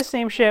 people said the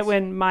same shit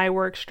when my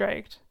work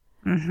striked.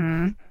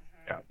 Mm-hmm.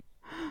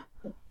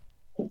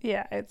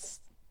 Yeah,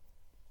 it's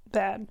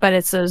bad. But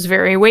it's those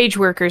very wage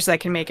workers that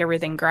can make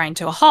everything grind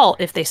to a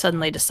halt if they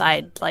suddenly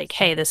decide, like,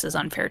 hey, this is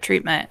unfair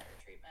treatment.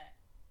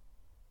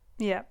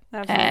 Yeah,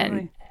 absolutely.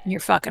 And you're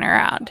fucking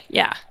around.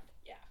 Yeah.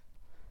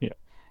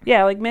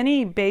 Yeah, like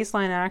many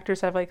baseline actors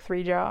have like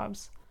 3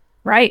 jobs.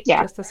 Right.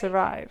 Yeah. Just to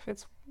survive.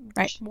 It's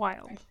right.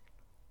 Wild.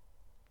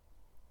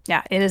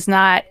 Yeah, it is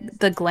not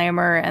the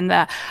glamour and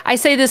I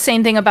say the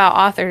same thing about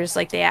authors.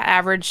 Like the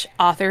average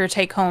author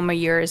take home a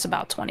year is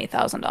about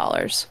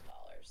 $20,000.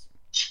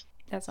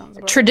 That sounds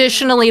about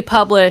traditionally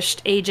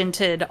published,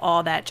 agented,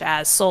 all that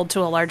jazz, sold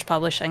to a large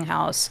publishing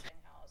house.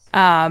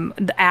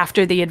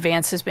 After the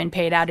advance has been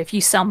paid out, if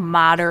you sell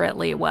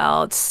moderately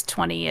well, it's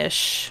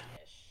 $20,000-ish.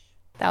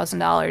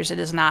 It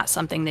is not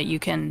something that you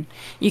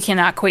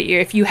cannot quit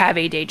if you have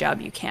a day job,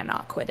 you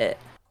cannot quit it.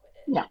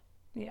 Yeah.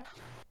 Yeah.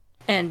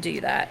 And do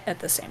that at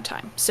the same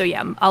time. So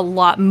yeah,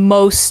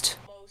 most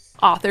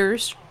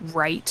authors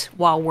write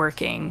while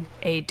working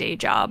a day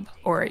job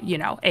or,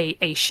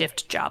 a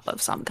shift job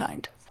of some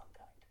kind.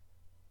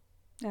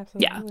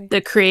 Absolutely. Yeah,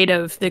 the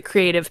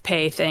creative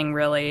pay thing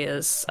really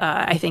is,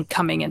 I think,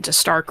 coming into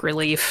stark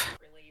relief.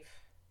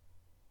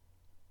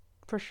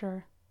 For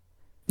sure.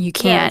 You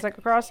can't. Yeah, it's like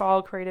across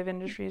all creative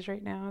industries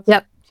right now. It's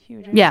a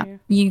huge issue. Yeah,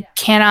 you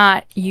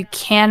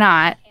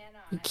cannot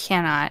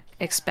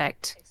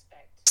expect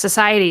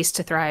societies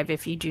to thrive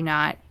if you do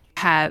not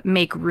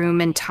make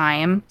room and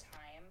time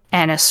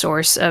and a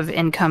source of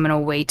income and a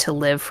way to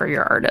live for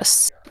your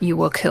artists. You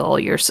will kill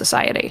your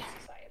society.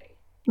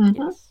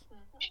 Mm-hmm. Yes.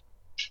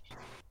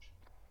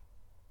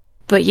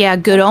 But yeah,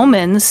 Good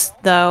Omens,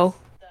 though,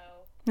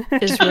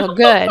 is real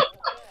good.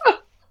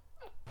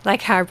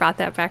 Like how I brought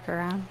that back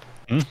around.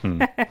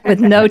 Mm-hmm.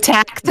 With no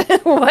tact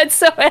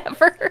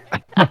whatsoever.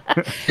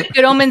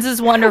 Good Omens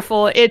is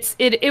wonderful.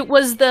 It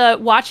was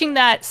watching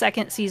that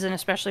second season,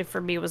 especially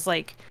for me, was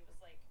like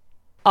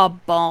a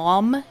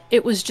balm.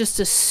 It was just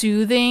a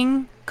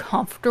soothing,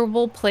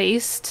 comfortable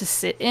place to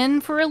sit in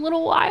for a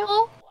little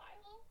while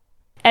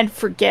and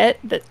forget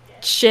that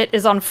shit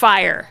is on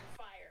fire.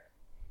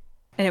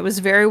 And it was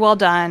very well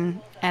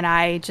done, and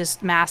I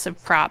just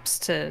massive props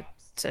to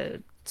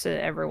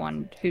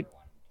everyone who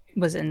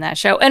was in that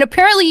show. And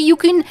apparently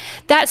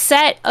that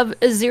set of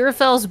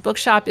Aziraphale's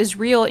bookshop is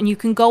real, and you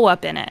can go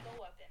up in it.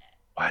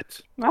 What?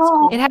 That's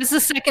cool. It has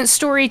a second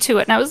story to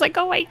it, and I was like,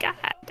 oh my god.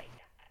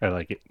 I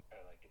like it.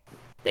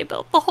 They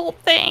built the whole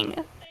thing.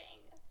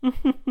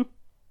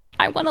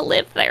 I want to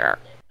live there.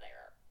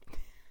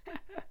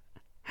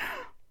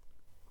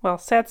 Well,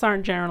 sets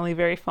aren't generally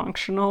very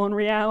functional in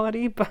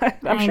reality, but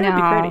I'm sure it'd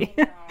be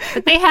pretty.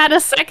 But they had a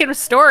second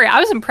story. I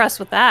was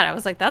impressed with that. I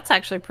was like, that's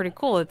actually pretty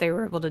cool that they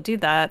were able to do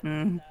that.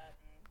 And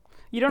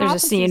you don't there's often a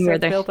scene see where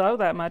sets they built out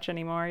that much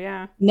anymore,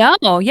 yeah. No,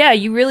 yeah,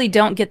 you really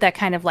don't get that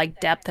kind of like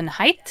depth and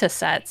height to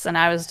sets. And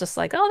I was just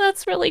like, oh,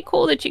 that's really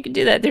cool that you could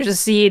do that. There's a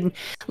scene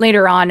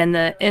later on in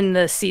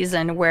the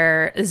season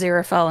where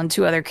Aziraphale and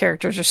two other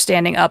characters are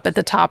standing up at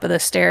the top of the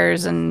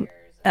stairs, and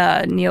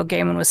Neil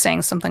Gaiman was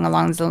saying something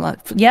along the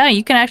lines. Yeah,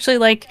 you can actually,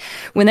 like,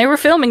 when they were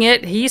filming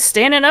it, he's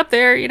standing up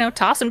there, you know,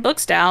 tossing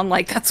books down.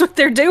 Like, that's what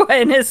they're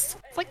doing. It's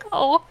like,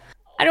 oh,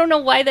 I don't know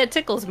why that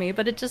tickles me,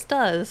 but it just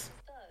does.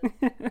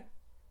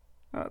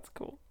 Oh, that's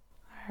cool.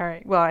 All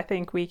right. Well, I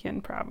think we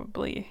can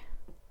probably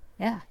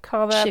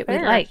call that shit there.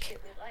 we like.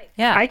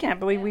 Yeah. I can't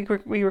believe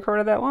we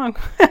recorded that long.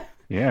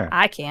 Yeah.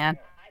 I can.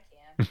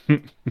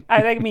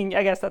 I mean,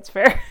 I guess that's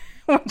fair.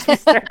 We'll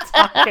just start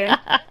talking.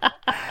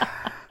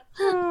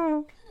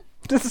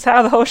 This is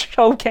how the whole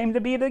show came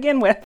to be to begin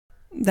with.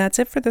 That's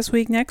it for this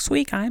week. Next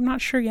week, I'm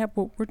not sure yet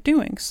what we're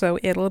doing, so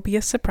it'll be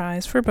a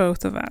surprise for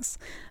both of us.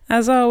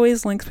 As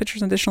always, links,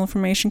 pictures, and additional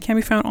information can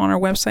be found on our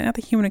website at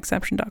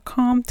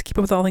thehumanexception.com. To keep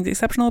up with all things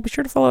exceptional, be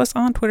sure to follow us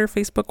on Twitter,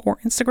 Facebook, or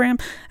Instagram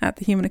at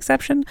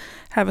thehumanexception.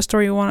 Have a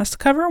story you want us to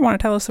cover, want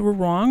to tell us that we're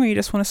wrong, or you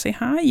just want to say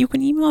hi, you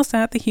can email us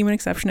at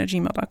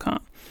thehumanexception@gmail.com.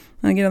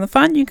 And to get on the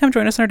fun, you can come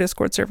join us on our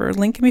Discord server.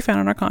 Link can be found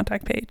on our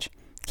contact page.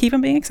 Keep on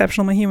being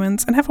exceptional, my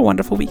humans, and have a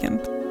wonderful weekend.